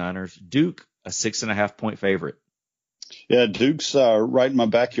 49ers. Duke, a 6.5-point favorite. Yeah, Duke's right in my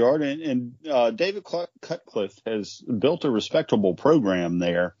backyard, and David Cutcliffe has built a respectable program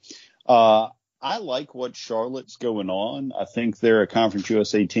there. I like what Charlotte's going on. I think they're a Conference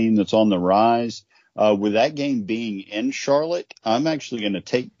USA team that's on the rise. With that game being in Charlotte, I'm actually going to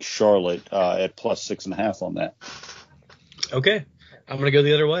take Charlotte at plus 6.5 on that. Okay, I'm going to go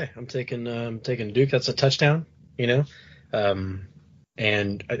the other way. I'm taking Duke. That's a touchdown, and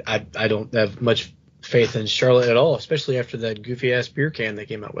I don't have much faith in Charlotte at all, especially after that goofy ass beer can they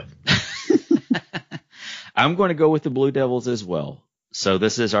came out with. I'm going to go with the Blue Devils as well. So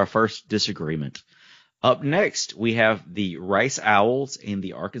this is our first disagreement. Up next, we have the Rice Owls and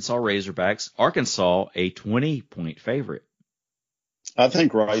the Arkansas Razorbacks. Arkansas, a 20-point favorite. I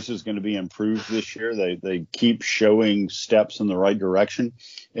think Rice is going to be improved this year. They keep showing steps in the right direction.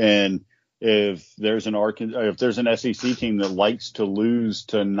 And if there's an SEC team that likes to lose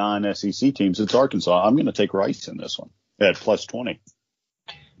to non-SEC teams, it's Arkansas. I'm going to take Rice in this one at plus 20.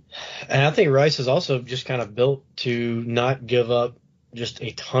 And I think Rice is also just kind of built to not give up just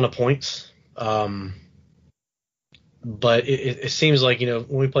a ton of points. But it seems like, when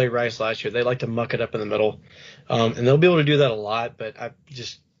we played Rice last year, they like to muck it up in the middle. And they'll be able to do that a lot. But I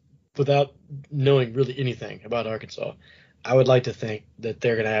just, without knowing really anything about Arkansas, I would like to think that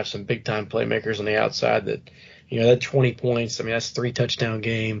they're going to have some big time playmakers on the outside that, that 20 points. I mean, that's a 3 touchdown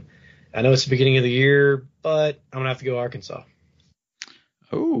game. I know it's the beginning of the year, but I'm going to have to go Arkansas.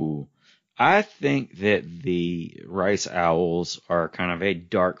 Oh, I think that the Rice Owls are kind of a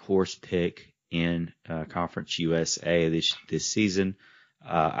dark horse pick in Conference USA this season.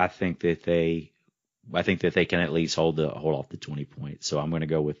 I think that they can at least hold off the 20 points. So I'm going to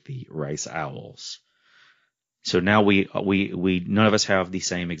go with the Rice Owls. So now we none of us have the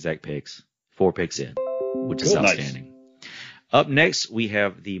same exact picks. 4 picks in, which is outstanding. Nice. Up next, we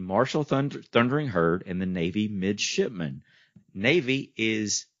have the Marshall Thundering Herd and the Navy Midshipmen.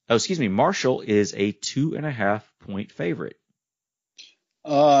 Marshall is a 2.5-point favorite.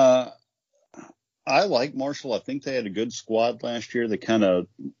 I like Marshall. I think they had a good squad last year. They kind of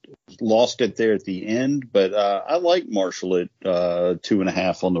lost it there at the end, but I like Marshall at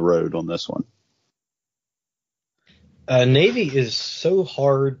 2.5 on the road on this one. Navy is so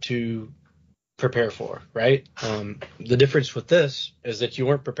hard to prepare for, right? The difference with this is that you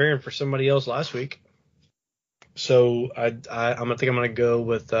weren't preparing for somebody else last week. So I'm going to go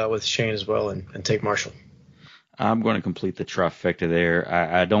with Shane as well and take Marshall. I'm going to complete the trifecta there.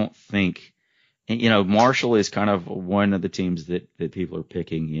 I don't think, Marshall is kind of one of the teams that people are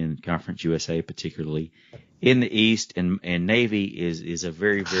picking in Conference USA, particularly in the East, and Navy is a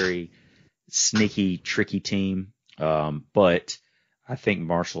very, very sneaky, tricky team. But I think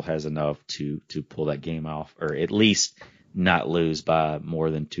Marshall has enough to pull that game off, or at least not lose by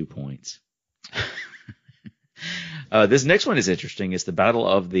more than 2 points. This next one is interesting. It's the Battle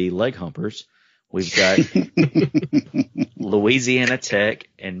of the Leg Humpers. We've got Louisiana Tech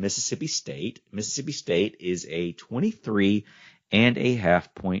and Mississippi State. Mississippi State is a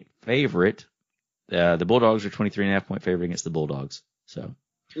 23.5-point favorite. The Bulldogs are 23.5-point favorite against the Bulldogs. So,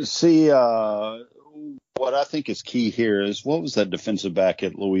 see, what I think is key here is, what was that defensive back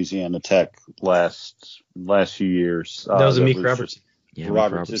at Louisiana Tech last few years? That was Amik Roberts. Yeah,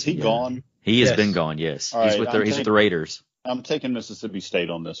 Roberts. Is he gone? He has been gone. Yes, he's with the Raiders. I'm taking Mississippi State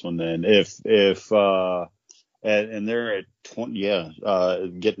on this one then. And they're at 20,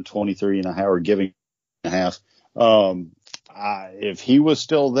 getting 23.5 or giving a half. If he was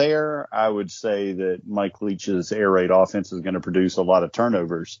still there, I would say that Mike Leach's air raid offense is going to produce a lot of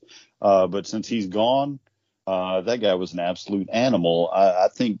turnovers. But since he's gone, that guy was an absolute animal. I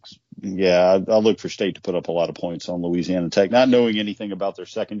think, I'll look for State to put up a lot of points on Louisiana Tech, not knowing anything about their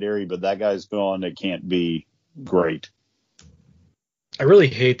secondary, but that guy's gone. It can't be great. I really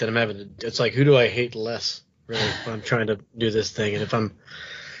hate that it's like, who do I hate less, really, when I'm trying to do this thing? And if I'm,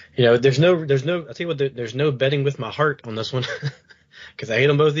 there's no, I tell you what, there's no betting with my heart on this one because I hate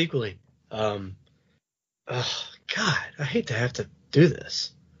them both equally. God, I hate to have to do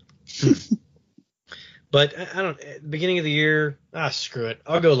this. But I don't, at the beginning of the year, screw it.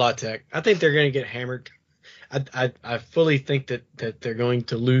 I'll go La Tech. I think they're going to get hammered. I fully think that they're going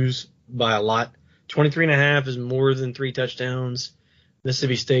to lose by a lot. 23.5 is more than 3 touchdowns.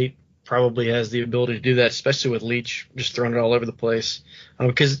 Mississippi State probably has the ability to do that, especially with Leach just throwing it all over the place.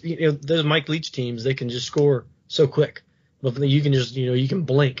 Because those Mike Leach teams, they can just score so quick. But you can just you can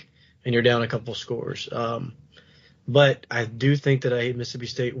blink and you're down a couple scores. But I do think that I hate Mississippi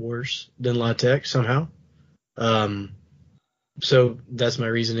State worse than La Tech somehow. So that's my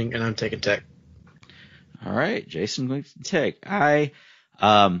reasoning, and I'm taking Tech. All right, Jason going to Tech. I,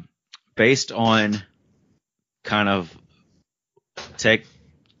 based on kind of Tech,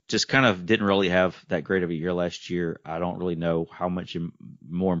 just kind of didn't really have that great of a year last year. I don't really know how much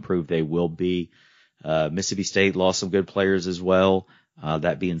more improved they will be. Mississippi State lost some good players as well.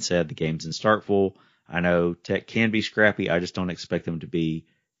 That being said, the game's in Starkville. I know Tech can be scrappy. I just don't expect them to be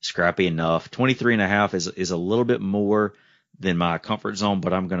scrappy enough. 23.5 is a little bit more than my comfort zone,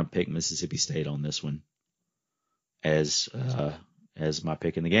 but I'm going to pick Mississippi State on this one as my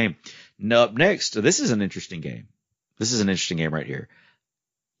pick in the game. Now, up next, this is an interesting game. This is an interesting game right here.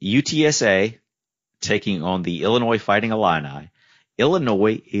 UTSA taking on the Illinois Fighting Illini.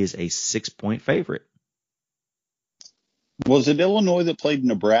 Illinois is a 6-point favorite. Was it Illinois that played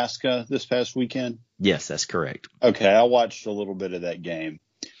Nebraska this past weekend? Yes, that's correct. Okay, I watched a little bit of that game.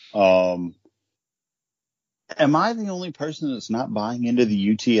 Am I the only person that's not buying into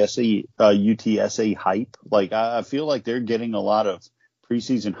the UTSA hype? Like, I feel like they're getting a lot of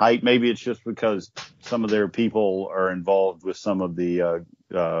preseason hype. Maybe it's just because some of their people are involved with some of the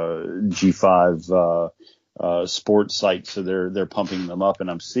G5 sports sites, so they're pumping them up,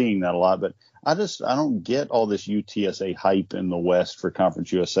 and I'm seeing that a lot. But I don't get all this UTSA hype in the West for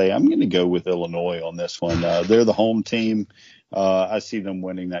Conference USA. I'm going to go with Illinois on this one. They're the home team. I see them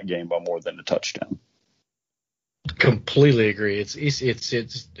winning that game by more than a touchdown. Completely agree.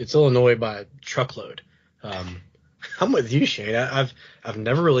 It's Illinois by a truckload. I'm with you, Shane. I've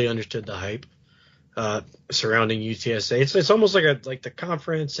never really understood the hype surrounding UTSA. It's almost like the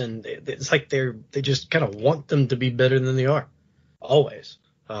conference, and it's like they just kind of want them to be better than they are, always.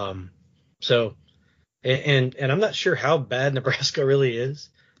 So, and I'm not sure how bad Nebraska really is,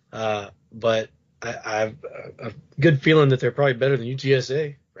 but I've a good feeling that they're probably better than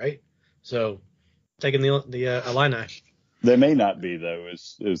UTSA, right? So, taking the Illini. They may not be, though,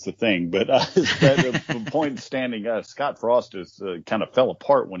 is the thing. But the point standing, Scott Frost is kind of fell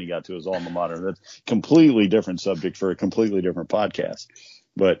apart when he got to his alma mater. That's a completely different subject for a completely different podcast.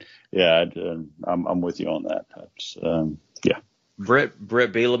 But, yeah, I'm with you on that. Yeah. Brett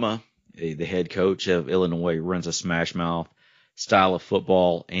Bielema, the head coach of Illinois, runs a smash mouth style of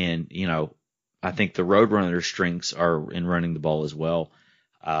football. And, I think the Roadrunners' strengths are in running the ball as well.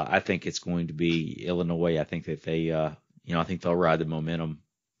 I think it's going to be Illinois. I think that they I think they'll ride the momentum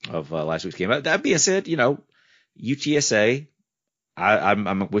of last week's game. That being said, UTSA,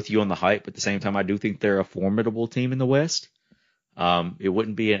 I'm with you on the hype, but at the same time, I do think they're a formidable team in the West. It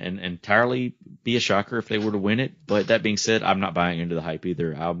wouldn't be entirely be a shocker if they were to win it. But that being said, I'm not buying into the hype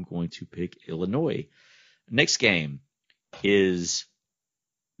either. I'm going to pick Illinois. Next game is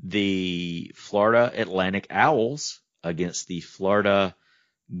the Florida Atlantic Owls against the Florida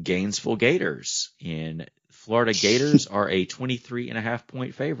Gainesville Gators. And Florida Gators are a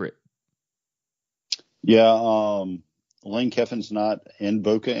 23.5-point favorite. Yeah, Lane Kiffin's not in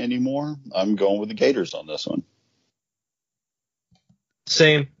Boca anymore. I'm going with the Gators on this one.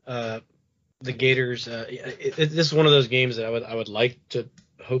 Same. The Gators. This is one of those games that I would like to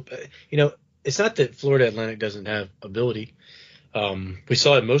hope. It's not that Florida Atlantic doesn't have ability. We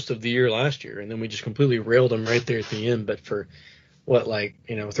saw it most of the year last year, and then we just completely railed them right there at the end. But for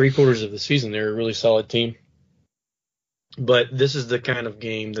 3/4 of the season, they're a really solid team. But this is the kind of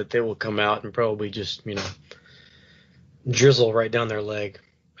game that they will come out and probably just, drizzle right down their leg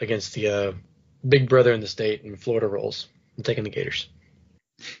against the big brother in the state and Florida Rolls. I'm taking the Gators.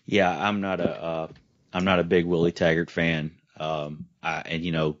 Yeah, I'm not a big Willie Taggart fan.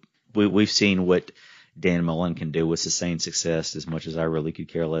 We've seen what Dan Mullen can do with sustained success. As much as I really could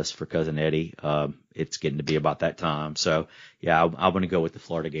care less for Cousin Eddie, it's getting to be about that time. So, yeah, I'm going to go with the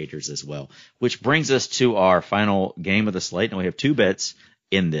Florida Gators as well. Which brings us to our final game of the slate. And we have two bets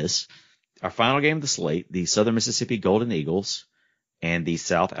in this. Our final game of the slate, the Southern Mississippi Golden Eagles and the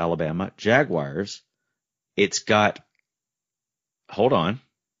South Alabama Jaguars. It's got,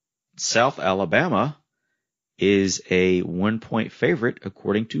 South Alabama is a 1-point favorite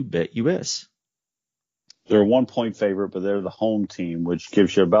according to BetUS. They're a 1-point favorite, but they're the home team, which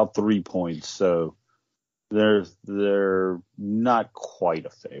gives you about 3 points. So they're not quite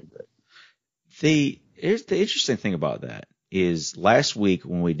a favorite. Here's the interesting thing about that is last week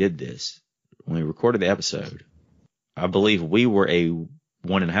when we did this, when we recorded the episode, I believe we were a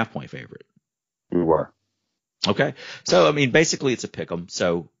 1.5-point favorite. We were. Okay. So, basically it's a pick 'em.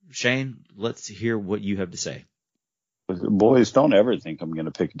 So Shane, let's hear what you have to say. Boys, don't ever think I'm going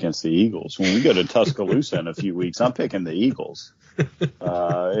to pick against the Eagles. When we go to Tuscaloosa in a few weeks, I'm picking the Eagles.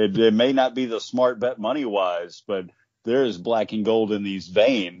 It may not be the smart bet money-wise, but there is black and gold in these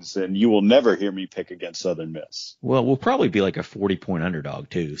veins, and you will never hear me pick against Southern Miss. Well, we'll probably be like a 40-point underdog,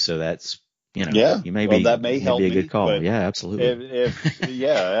 too, so that's, you know, yeah, you may well, be, that may help be a me, good call. Yeah, absolutely.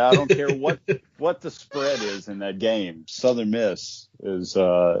 I don't care what the spread is in that game. Southern Miss is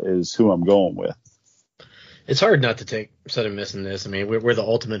who I'm going with. It's hard not to take Southern Miss in this. I mean, we're the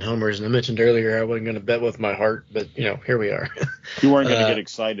ultimate homers, and I mentioned earlier I wasn't going to bet with my heart, but, you know, here we are. You weren't going to get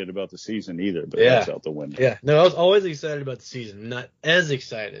excited about the season either, but that's out the window. Yeah, no, I was always excited about the season. Not as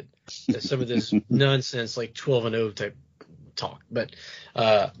excited as some of this nonsense like 12-0 type talk. But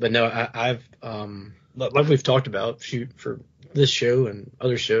no, I've like we've talked about for this show and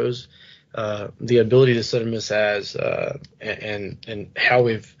other shows, the ability that Southern Miss has and how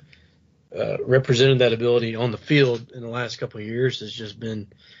we've represented that ability on the field in the last couple of years has just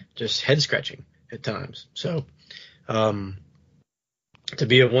been just head scratching at times. So to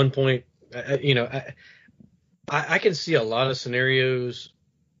be at 1 point, I can see a lot of scenarios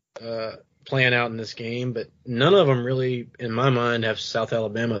playing out in this game, but none of them really, in my mind, have South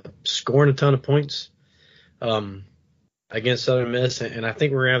Alabama scoring a ton of points against Southern Miss, and I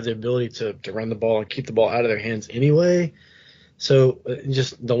think we're going to have the ability to run the ball and keep the ball out of their hands anyway. So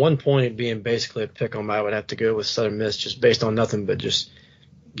just the 1 point being basically a pick 'em, I would have to go with Southern Miss just based on nothing but just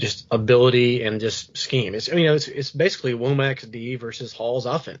ability and just scheme. It's basically Womack's D versus Hall's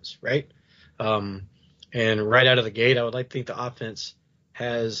offense, right? And right out of the gate, I would like to think the offense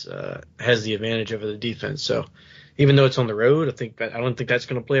has the advantage over the defense. So even though it's on the road, I don't think that's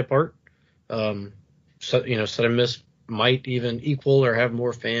going to play a part. Southern Miss might even equal or have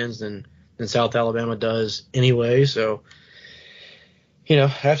more fans than South Alabama does anyway. So, I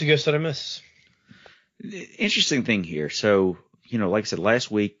have to go Southern Miss. Interesting thing here. So, like I said,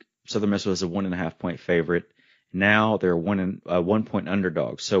 last week, Southern Miss was a 1.5 point favorite. Now they're a 1 point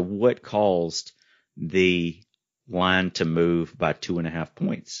underdog. So what caused the line to move by 2.5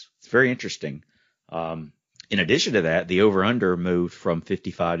 points? It's very interesting. In addition to that, the over-under moved from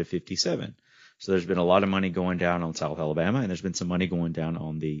 55 to 57. So there's been a lot of money going down on South Alabama, and there's been some money going down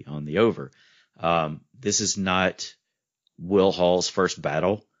on the over. This is not Will Hall's first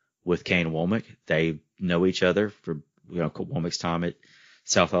battle with Kane Womack. They know each other from Womack's time at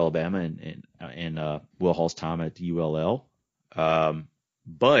South Alabama and Will Hall's time at ULL.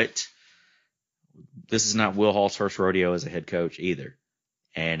 But this is not Will Hall's first rodeo as a head coach either.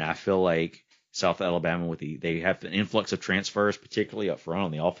 And I feel like South Alabama they have an influx of transfers, particularly up front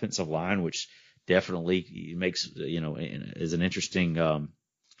on the offensive line, which definitely makes is an interesting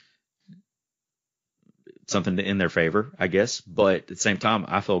something in their favor, I guess. But at the same time,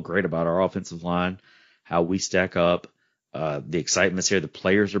 I feel great about our offensive line, how we stack up. The excitement's here. The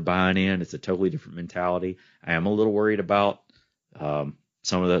players are buying in. It's a totally different mentality. I am a little worried about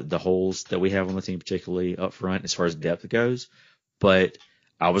some of the holes that we have on the team, particularly up front as far as depth goes. But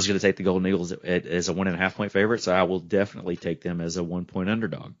I was going to take the Golden Eagles as a 1.5 point favorite, so I will definitely take them as a 1 point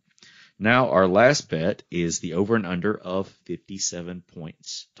underdog. Now, our last bet is the over and under of 57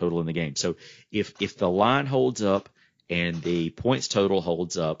 points total in the game. So if the line holds up and the points total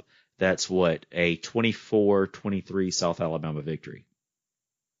holds up, that's what, a 24-23 South Alabama victory.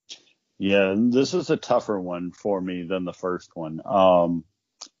 Yeah, this is a tougher one for me than the first one. I'm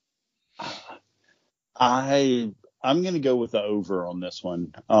going to go with the over on this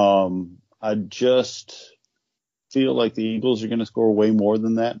one. I just feel like the Eagles are going to score way more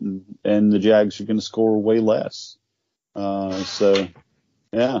than that, and the Jags are going to score way less. So,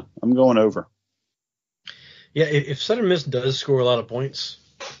 yeah, I'm going over. Yeah, if Southern Miss does score a lot of points,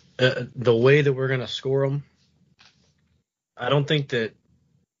 the way that we're going to score them, I don't think that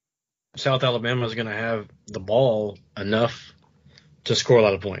South Alabama is going to have the ball enough to score a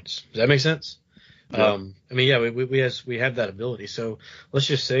lot of points. Does that make sense? Yeah. We have that ability. So let's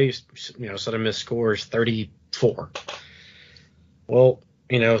just say, Southern Miss scores 34. Well,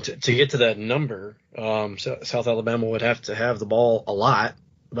 to get to that number, South Alabama would have to have the ball a lot,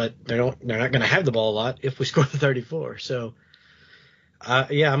 but they're not going to have the ball a lot if we score the 34. So, I'm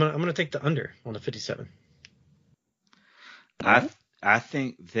going to take the under on the 57. I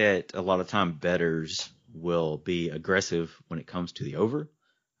think that a lot of time bettors will be aggressive when it comes to the over.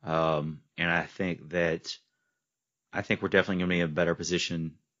 And I think we're definitely going to be in a better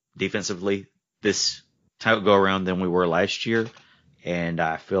position defensively this time go around than we were last year. And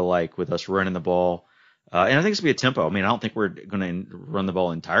I feel like with us running the ball, and I think it's going to be a tempo. I mean, I don't think we're going to run the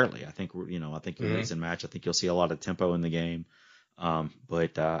ball entirely. I think you'll mix and match. I think you'll see a lot of tempo in the game.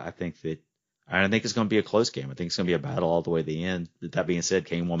 But I think it's going to be a close game. I think it's going to be a battle all the way to the end. That being said,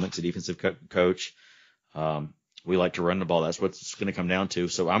 Kane Wommack's a defensive coach. We like to run the ball. That's what it's going to come down to.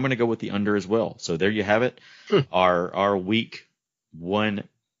 So I'm going to go with the under as well. So there you have it. Our week 1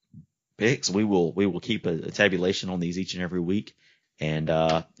 picks. We will keep a tabulation on these each and every week. And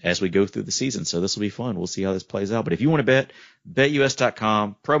as we go through the season. So this will be fun. We'll see how this plays out. But if you want to bet,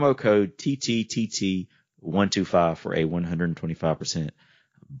 betus.com, promo code TTTT125 for a 125%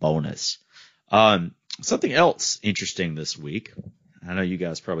 bonus. Something else interesting this week. I know you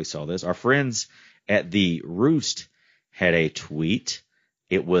guys probably saw this. Our friends at the Roost had a tweet.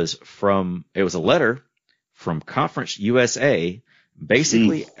 It was a letter from Conference USA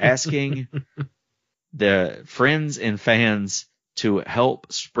basically asking the friends and fans to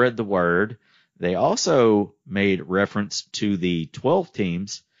help spread the word. They also made reference to the 12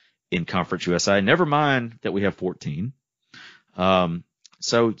 teams in Conference USA. Never mind that we have 14.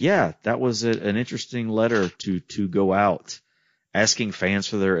 So yeah, that was an interesting letter to go out, asking fans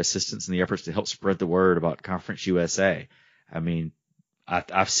for their assistance in the efforts to help spread the word about Conference USA. I mean,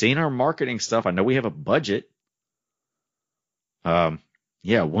 I've seen our marketing stuff. I know we have a budget.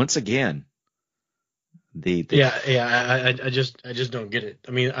 Once again, I just don't get it.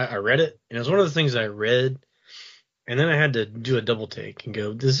 I mean, I read it, and it was one of the things I read, and then I had to do a double take and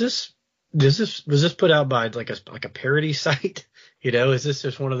go, was this put out by like a parody site? You know, is this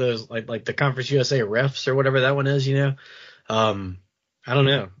just one of those like the Conference USA refs or whatever that one is? You know, I don't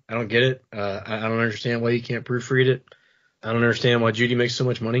know. I don't get it. I don't understand why you can't proofread it. I don't understand why Judy makes so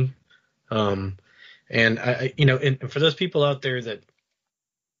much money. And and for those people out there that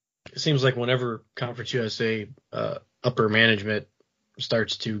it seems like whenever Conference USA upper management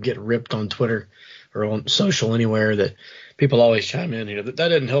starts to get ripped on Twitter or on social anywhere, that people always chime in, that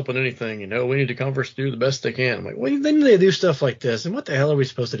didn't help in anything. We need the conference to do the best they can. I'm like, well, then they do stuff like this, and what the hell are we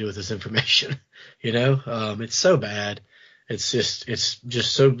supposed to do with this information? It's so bad. It's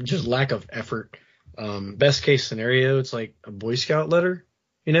just lack of effort. Best case scenario, it's like a Boy Scout letter.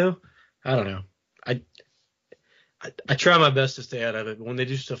 I don't know. I try my best to stay out of it, but when they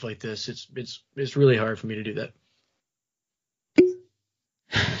do stuff like this, it's really hard for me to do that.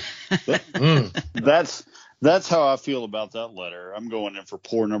 That's how I feel about that letter. I'm going in for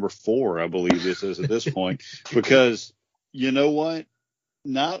poor number 4, I believe this is at this point, because you know what?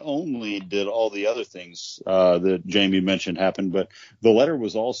 Not only did all the other things that Jamie mentioned happen, but the letter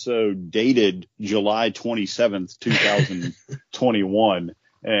was also dated July 27th, 2021,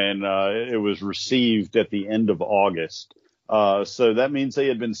 and it was received at the end of August. So that means they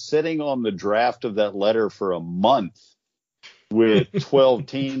had been sitting on the draft of that letter for a month with 12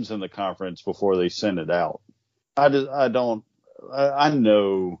 teams in the conference before they sent it out. I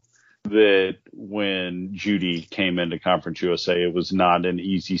know that when Judy came into Conference USA, it was not an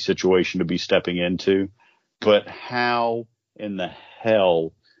easy situation to be stepping into, but how in the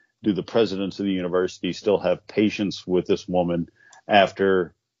hell do the presidents of the university still have patience with this woman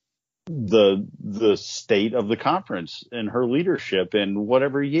after the state of the conference and her leadership in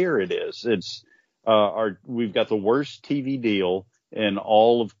whatever year it is? We've got the worst TV deal in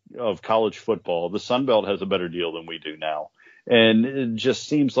all of college football. The Sun Belt has a better deal than we do now. And it just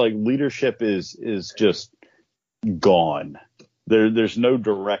seems like leadership is just gone. There's no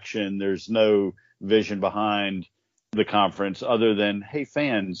direction. There's no vision behind the conference other than, hey,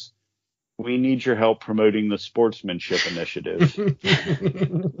 fans, we need your help promoting the sportsmanship initiative.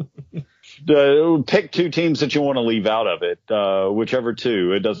 Pick 2 teams that you want to leave out of it, whichever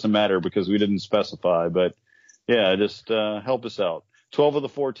 2. It doesn't matter because we didn't specify. But, yeah, just help us out. 12 of the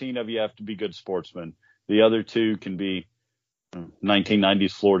 14 of you have to be good sportsmen. The other 2 can be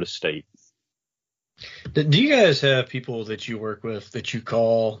 1990s Florida State. Do you guys have people that you work with that you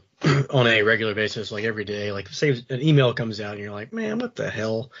call on a regular basis, like every day? Like, say an email comes out and you're like, man, what the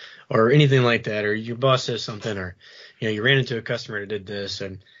hell? Or anything like that. Or your boss says something, or you ran into a customer that did this.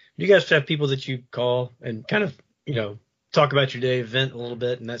 And do you guys have people that you call and kind of, talk about your day, vent a little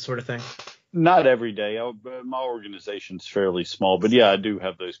bit and that sort of thing? Not every day. My organization's fairly small, but yeah, I do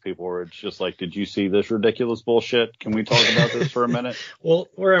have those people where it's just like, did you see this ridiculous bullshit? Can we talk about this for a minute? Well,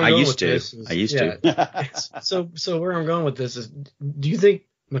 where I'm going with this I used to. So where I'm going with this is, do you think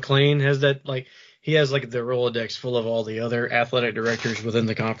McLean has that, like, he has like the Rolodex full of all the other athletic directors within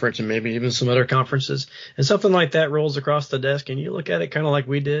the conference and maybe even some other conferences, and something like that rolls across the desk and you look at it kind of like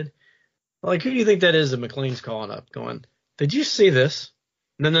we did? Like, who do you think that is that McLean's calling up going, did you see this?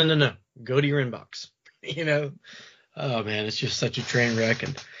 No. Go to your inbox. Oh man, it's just such a train wreck.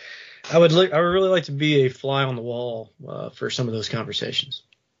 And I would really like to be a fly on the wall for some of those conversations.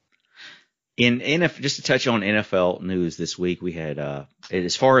 Just to touch on NFL news this week, we had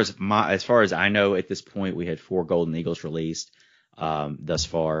as far as I know at this point, we had 4 Golden Eagles released thus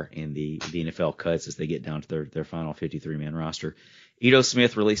far in the NFL cuts as they get down to their final 53-man roster. Ito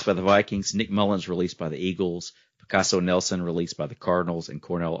Smith released by the Vikings, Nick Mullins released by the Eagles, Picasso Nelson released by the Cardinals, and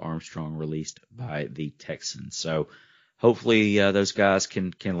Cornell Armstrong released by the Texans. So hopefully those guys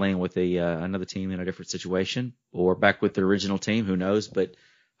can land with another team in a different situation or back with the original team. Who knows? But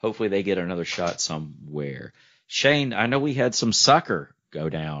hopefully they get another shot somewhere. Shane, I know we had some soccer go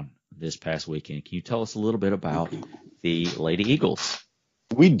down this past weekend. Can you tell us a little bit about the Lady Eagles?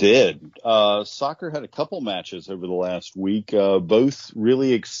 We did. Soccer had a couple matches over the last week, both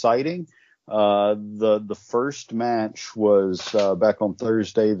really exciting. The first match was back on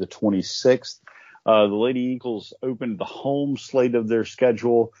Thursday, the 26th. The Lady Eagles opened the home slate of their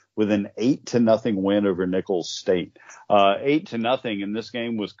schedule with an 8-0 win over Nicholls State. 8-0, and this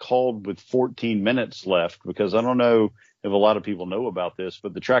game was called with 14 minutes left because I don't know if a lot of people know about this,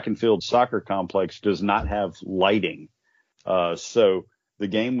 but the track and field soccer complex does not have lighting. So the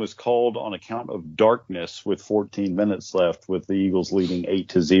game was called on account of darkness with 14 minutes left, with the Eagles leading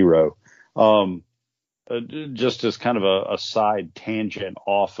 8-0. Just as kind of a side tangent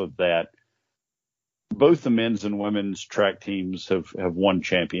off of that, both the men's and women's track teams have won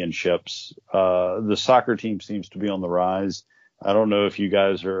championships. The soccer team seems to be on the rise. I don't know if you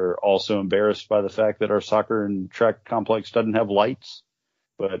guys are also embarrassed by the fact that our soccer and track complex doesn't have lights,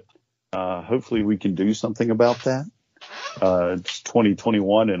 but hopefully we can do something about that. It's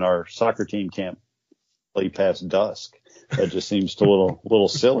 2021 and our soccer team can't play past dusk. That just seems a little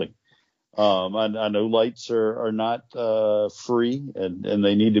silly. I know lights are not free and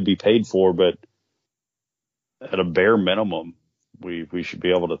they need to be paid for, but at a bare minimum, we should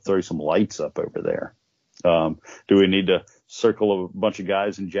be able to throw some lights up over there. Do we need to circle a bunch of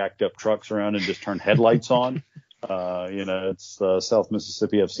guys in jacked up trucks around and just turn headlights on? It's South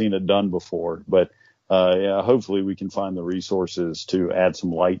Mississippi. I've seen it done before, but yeah, hopefully we can find the resources to add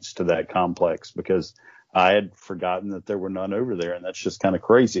some lights to that complex because I had forgotten that there were none over there, and that's just kind of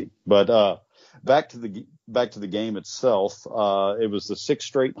crazy. But back to the game itself, it was the 6th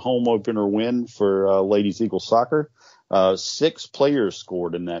straight home opener win for Ladies Eagles Soccer. 6 players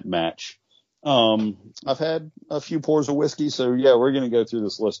scored in that match. I've had a few pours of whiskey, so yeah, we're going to go through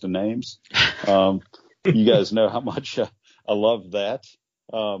this list of names. You guys know how much I love that.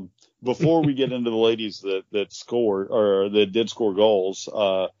 Before we get into the ladies that scored or that did score goals,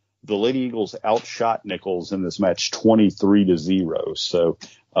 the Lady Eagles outshot Nicholls in this match 23-0. So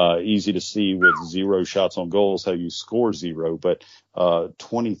easy to see with 0 shots on goals how you score 0, but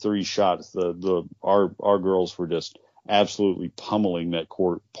 23 shots. Our girls were just absolutely pummeling that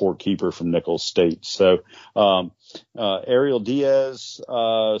poor keeper from Nicholls State. So Ariel Diaz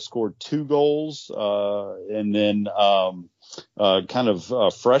scored 2 goals, and then kind of a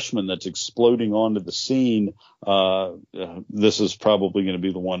freshman that's exploding onto the scene. This is probably going to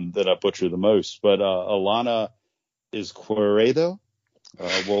be the one that I butcher the most, but Alana Izquierdo,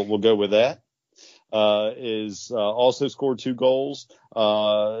 we'll go with that. Is also scored 2 goals,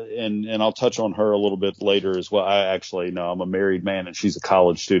 and I'll touch on her a little bit later as well. I'm a married man and she's a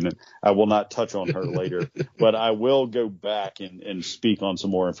college student. I will not touch on her later, but I will go back and speak on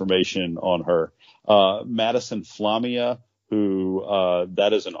some more information on her. Madison Flamia, who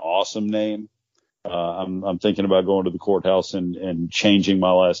that is an awesome name. I'm thinking about going to the courthouse and changing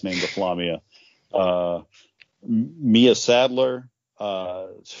my last name to Flamia. Mia Sadler,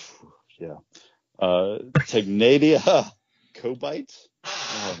 Tegnadia Cobite.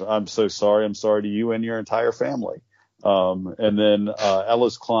 I'm so sorry. I'm sorry to you and your entire family. And then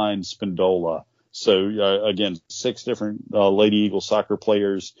Ellis Klein Spindola. So again, 6 different Lady Eagle soccer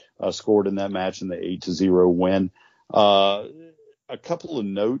players scored in that match in the 8-0 win. A couple of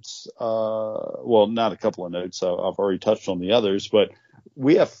notes. Not a couple of notes. I've already touched on the others, but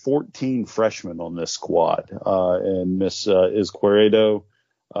we have 14 freshmen on this squad, and Miss Izquierdo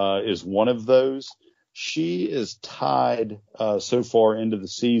is one of those. She is tied so far into the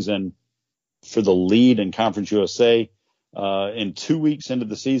season for the lead in Conference USA. In 2 weeks into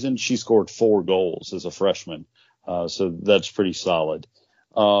the season, she scored 4 goals as a freshman. So that's pretty solid.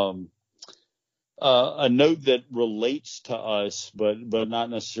 A note that relates to us, but not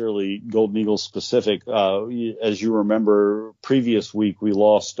necessarily Golden Eagles specific. As you remember, previous week we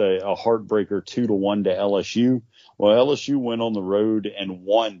lost a heartbreaker 2-1 to LSU. Well, LSU went on the road and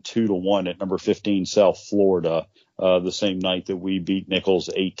won 2-1 at number 15 South Florida the same night that we beat Nicholls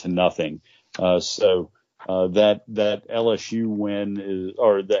 8-0. So that LSU win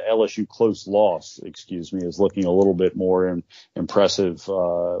or the LSU close loss, is looking a little bit more impressive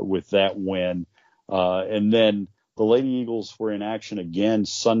with that win. And then the Lady Eagles were in action again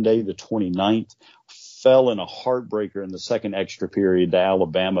Sunday, the 29th, fell in a heartbreaker in the second extra period to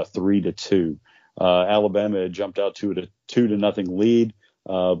Alabama 3-2. Alabama had jumped out to a 2-0 lead,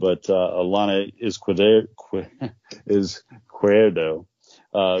 but Alana Izquierdo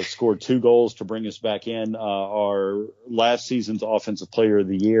scored 2 goals to bring us back in. Our last season's Offensive Player of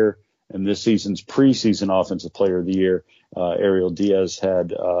the Year and this season's preseason Offensive Player of the Year, Ariel Diaz,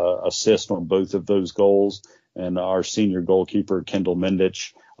 had assist on both of those goals, and our senior goalkeeper, Kendall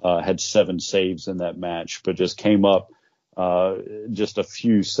Mendich, had 7 saves in that match, but just came up just a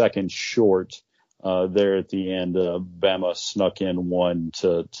few seconds short there at the end. Bama snuck in one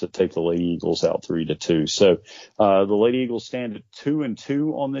to take the Lady Eagles out 3-2. So the Lady Eagles stand at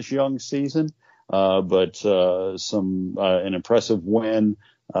 2-2 on this young season, but an impressive win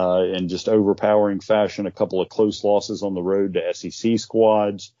in just overpowering fashion. A couple of close losses on the road to SEC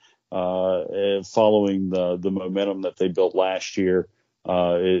squads, following the momentum that they built last year.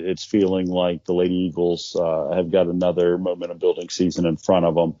 It's feeling like the Lady Eagles have got another momentum building season in front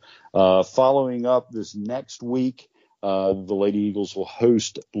of them. Following up this next week, the Lady Eagles will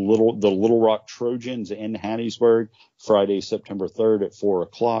host the Little Rock Trojans in Hattiesburg Friday, September 3rd at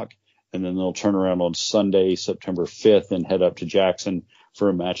 4:00. And then they'll turn around on Sunday, September 5th, and head up to Jackson for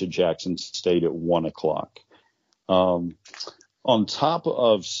a match at Jackson State at 1:00. On top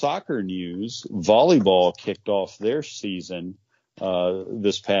of soccer news, volleyball kicked off their season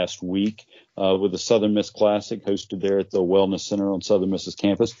this past week with the Southern Miss Classic hosted there at the Wellness Center on Southern Miss's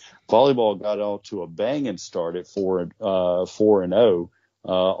campus. Volleyball got out to a banging start at 4-0.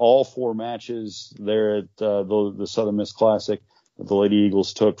 All 4 matches there at the Southern Miss Classic, the Lady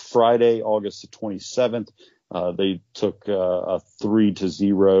Eagles took Friday, August the 27th. They took a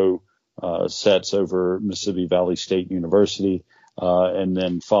 3-0 sets over Mississippi Valley State University. And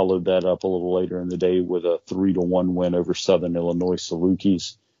then followed that up a little later in the day with a 3-1 win over Southern Illinois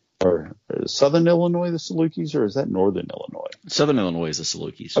Salukis. Or is Southern Illinois the Salukis, or is that Northern Illinois? Southern Illinois is the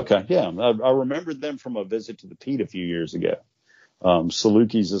Salukis. Okay, yeah. I remembered them from a visit to the Pete a few years ago.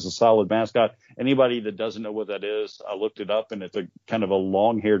 Salukis is a solid mascot. Anybody that doesn't know what that is, I looked it up, and it's a kind of a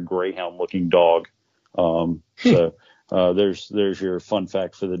long-haired greyhound-looking dog. So there's your fun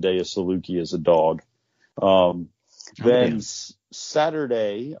fact for the day. A Saluki is a dog. Then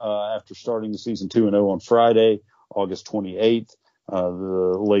Saturday, after starting the season 2-0 on Friday, August 28th,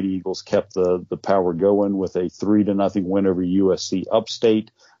 the Lady Eagles kept the power going with a 3-0 win over USC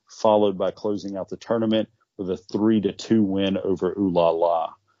Upstate, followed by closing out the tournament with a 3-2 win over Ooh La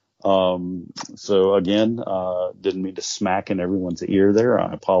La. So again, didn't mean to smack in everyone's ear there.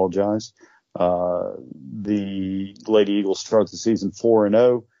 I apologize. The Lady Eagles start the season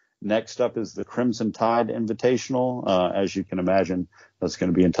 4-0. Next up is the Crimson Tide Invitational. As you can imagine, that's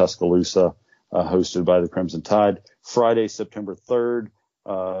going to be in Tuscaloosa, hosted by the Crimson Tide. Friday, September 3rd,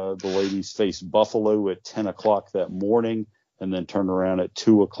 the ladies face Buffalo at 10:00 that morning, and then turn around at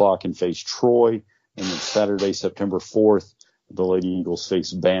 2:00 and face Troy. And then Saturday, September 4th, the Lady Eagles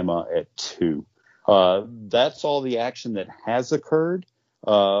face Bama at 2. That's all the action that has occurred.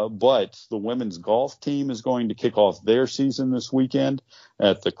 But the women's golf team is going to kick off their season this weekend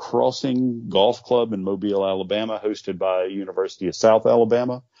at the Crossing Golf Club in Mobile, Alabama, hosted by University of South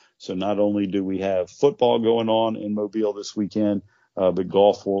Alabama. So not only do we have football going on in Mobile this weekend, but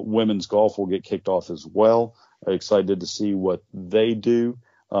women's golf will get kicked off as well. Excited to see what they do.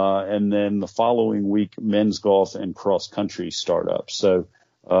 And then the following week, men's golf and cross country start up. So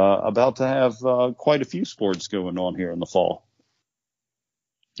about to have quite a few sports going on here in the fall.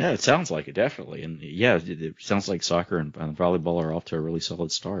 Yeah, it sounds like it, definitely. And yeah, it sounds like soccer and volleyball are off to a really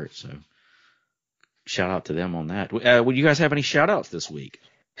solid start. So shout out to them on that. Would you guys have any shout outs this week?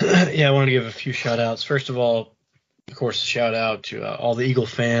 Yeah, I want to give a few shout outs. First of all, of course, a shout out to all the Eagle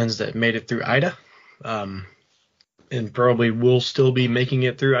fans that made it through Ida. And probably will still be making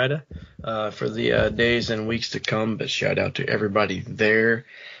it through Ida for the days and weeks to come. But shout out to everybody there.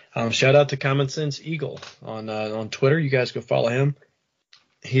 Shout out to Common Sense Eagle on Twitter. You guys go follow him.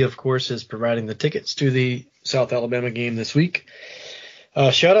 He, of course, is providing the tickets to the South Alabama game this week.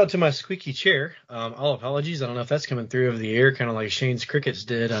 Shout out to my squeaky chair. All apologies. I don't know if that's coming through over the air, kind of like Shane's Crickets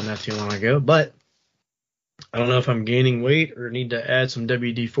did not too long ago. But I don't know if I'm gaining weight or need to add some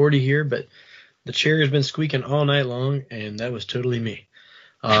WD-40 here. But the chair has been squeaking all night long, and that was totally me.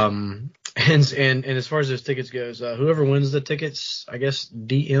 And as far as those tickets goes, whoever wins the tickets, I guess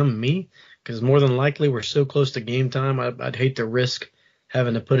DM me, because more than likely we're so close to game time. I'd hate to risk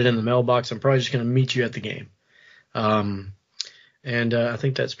having to put it in the mailbox. I'm probably just going to meet you at the game. And I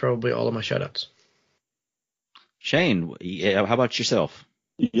think that's probably all of my shout-outs. Shane, how about yourself?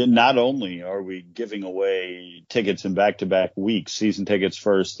 Yeah, not only are we giving away tickets in back-to-back weeks, season tickets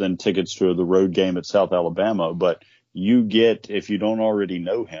first, then tickets to the road game at South Alabama, but you get, if you don't already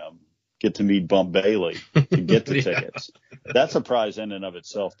know him, get to meet Bump Bailey to get the tickets. That's a prize in and of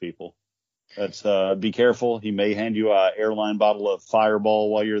itself, people. That's be careful. He may hand you an airline bottle of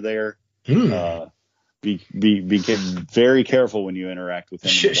Fireball while you're there. Be very careful when you interact with him.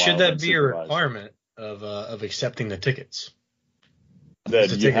 Should that be a requirement of accepting the tickets?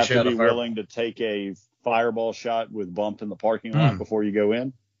 That you have to be willing to take a Fireball shot with Bump in the parking lot before you go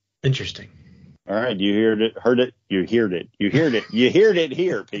in? Interesting. All right, you heard it here,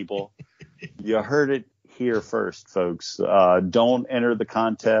 people. You heard it here first, folks. Don't enter the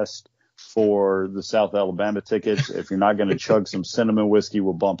contest for the South Alabama tickets if you're not going to chug some cinnamon whiskey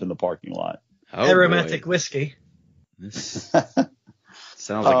with Bump in the parking lot. Aromatic whiskey. This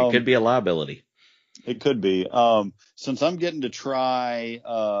sounds like it could be a liability. It could be. Since I'm getting to try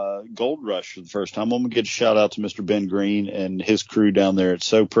Gold Rush for the first time, I'm going to get a shout out to Mr. Ben Green and his crew down there at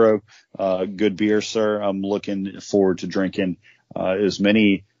SoPro. Good beer, sir. I'm looking forward to drinking as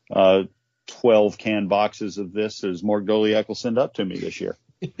many 12-can boxes of this as Mark Goliak will send up to me this year.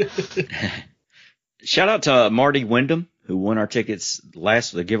 Shout out to Marty Wyndham, who won our tickets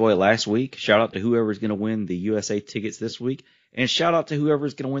the giveaway last week. Shout out to whoever's going to win the USA tickets this week. And shout out to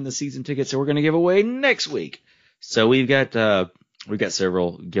whoever's going to win the season tickets that we're going to give away next week. So we've got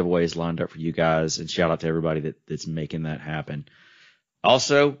several giveaways lined up for you guys, and shout out to everybody that's making that happen.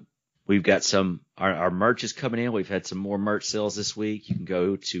 Also, we've got our merch is coming in. We've had some more merch sales this week. You can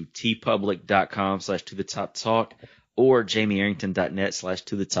go to tpublic.com/tothetoptalk or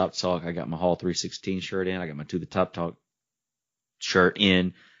jamiearrington.net/tothetoptalk. I got my Hall 316 shirt in. I got my To the Top Talk shirt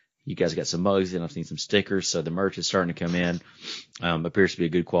in. You guys got some mugs in. I've seen some stickers. So the merch is starting to come in. Appears to be a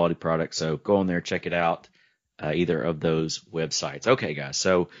good quality product. So go on there, check it out, either of those websites. Okay, guys.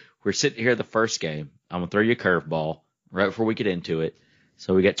 So we're sitting here at the first game. I'm going to throw you a curveball right before we get into it.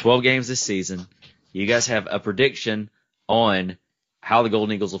 So we got 12 games this season. You guys have a prediction on how the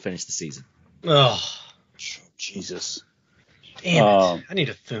Golden Eagles will finish the season. Oh, Jesus. Damn it. I need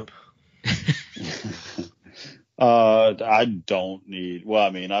a thump. I don't need. Well, I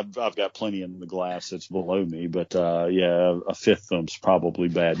mean, I've got plenty in the glass that's below me, but yeah, a fifth thump's probably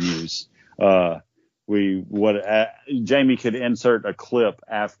bad news. Jamie could insert a clip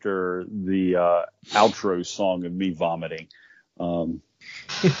after the outro song of me vomiting.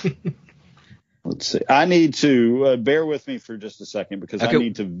 Let's see. I need to bear with me for just a second because I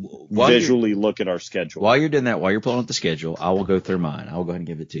need to visually look at our schedule. While you're doing that, while you're pulling up the schedule, I will go through mine. I will go ahead and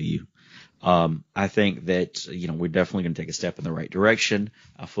give it to you. I think that, we're definitely going to take a step in the right direction.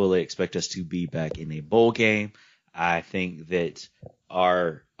 I fully expect us to be back in a bowl game. I think that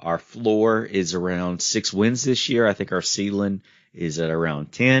our floor is around 6 wins this year. I think our ceiling is at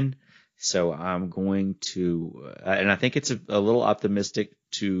around 10. So I'm going to, and I think it's a little optimistic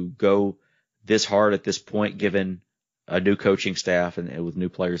to go this hard at this point, given a new coaching staff and with new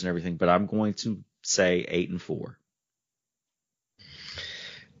players and everything, but I'm going to say 8-4.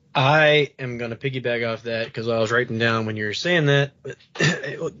 I am going to piggyback off that because I was writing down when you were saying that.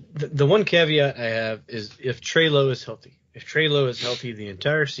 The one caveat I have is if Trey Lowe is healthy. If Trey Lowe is healthy the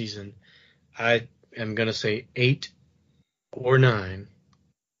entire season, I am going to say 8 or 9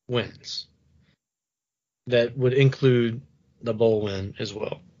 wins. That would include the bowl win as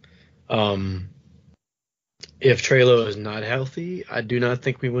well. If Trey Lowe is not healthy, I do not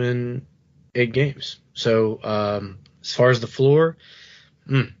think we win 8 games. So as far as the floor,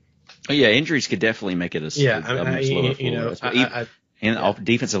 Oh, yeah, injuries could definitely make it much lower floor. And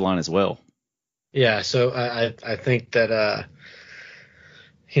defensive line as well. Yeah, so I think that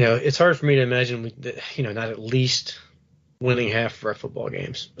it's hard for me to imagine not at least winning half of our football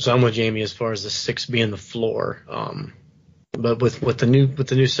games. So I'm with Jamie as far as the 6 being the floor. But with the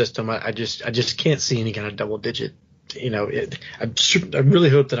new system, I just can't see any kind of double digit. I really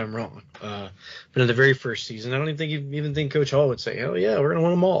hope that I'm wrong. But in the very first season, I don't even think Coach Hall would say, "Oh yeah, we're gonna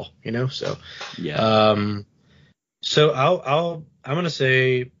win them all." So yeah. So I'm gonna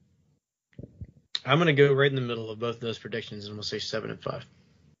say I'm gonna go right in the middle of both of those predictions, and we'll say 7-5.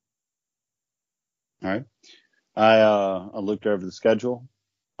 All right. I looked over the schedule.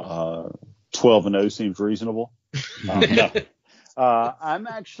 12-0 seems reasonable. No. I'm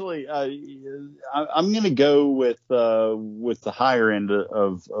actually I'm going to go with the higher end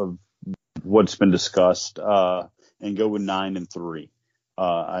of what's been discussed and go with 9-3.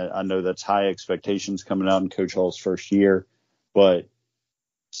 I know that's high expectations coming out in Coach Hall's first year, but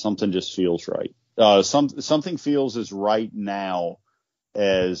something just feels right. Something feels as right now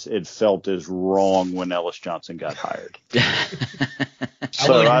as it felt as wrong when Ellis Johnson got hired.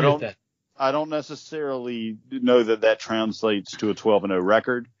 So I don't necessarily know that translates to a 12-0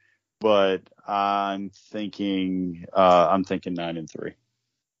 record, but I'm thinking 9-3.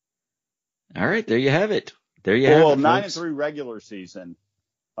 All right, there you have it. There you have it. Well, 9-3 regular season.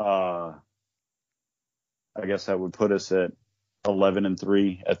 I guess that would put us at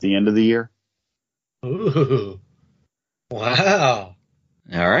 11-3 at the end of the year. Ooh. Wow.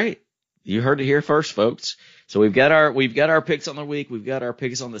 All right. You heard it here first, folks. So we've got our picks on the week. We've got our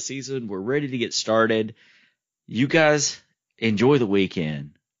picks on the season. We're ready to get started. You guys enjoy the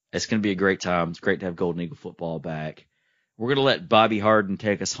weekend. It's going to be a great time. It's great to have Golden Eagle football back. We're going to let Bobby Harden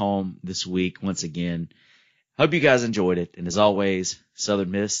take us home this week once again. Hope you guys enjoyed it. And as always,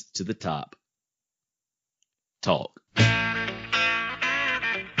 Southern Miss to the top. Talk.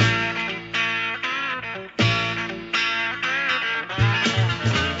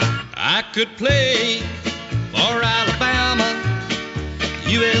 I could play for Alabama,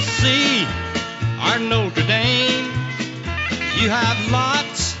 USC, or Notre Dame. You have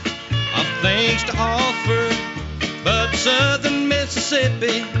lots of things to offer, but Southern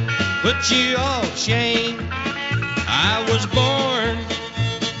Mississippi puts you all to shame. I was born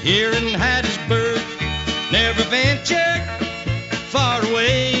here in Hattiesburg, never ventured far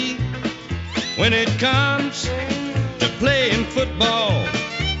away. When it comes to playing football,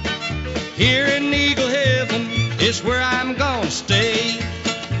 here in Eagle Heaven is where I'm gonna stay.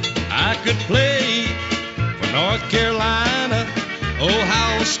 I could play for North Carolina,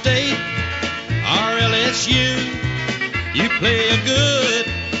 Ohio State, or LSU. You play a good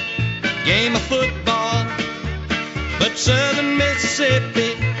game of football, but Southern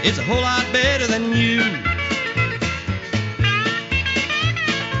Mississippi is a whole lot better than you.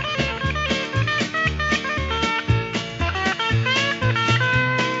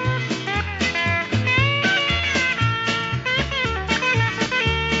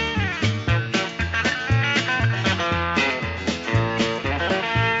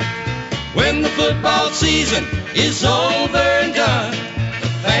 When the football season is over and done, the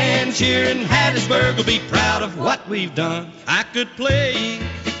fans here in Hattiesburg will be proud of what we've done. I could play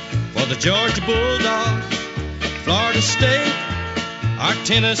for the Georgia Bulldogs, Florida State, or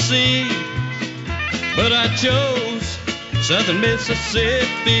Tennessee, but I chose Southern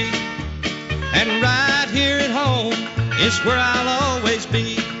Mississippi, and right here at home is where I'll always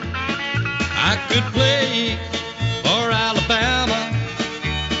be. I could play for Alabama,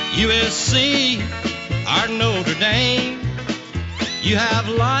 USC, or Notre Dame. You have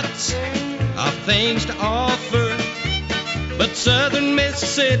lots of things to offer, but Southern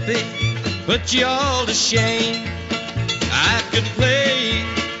Mississippi puts you all to shame. I could play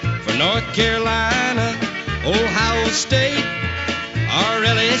for North Carolina, Ohio State, or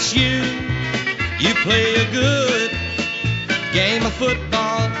LSU. You play a good game of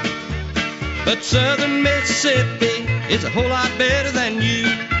football, but Southern Mississippi is a whole lot better than you.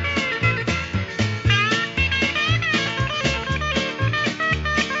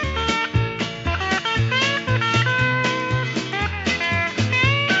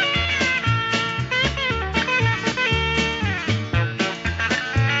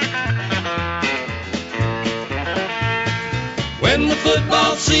 When the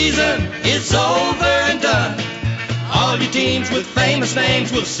football season is over and done, all your teams with famous names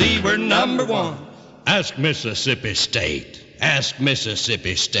will see we're number one. Ask Mississippi State. Ask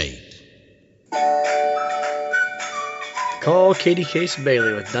Mississippi State. Call Katie Case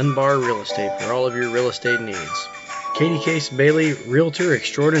Bailey with Dunbar Real Estate for all of your real estate needs. Katie Case Bailey, Realtor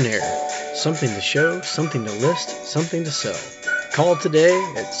Extraordinaire. Something to show, something to list, something to sell. Call today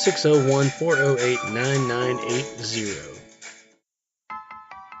at 601-408-9980.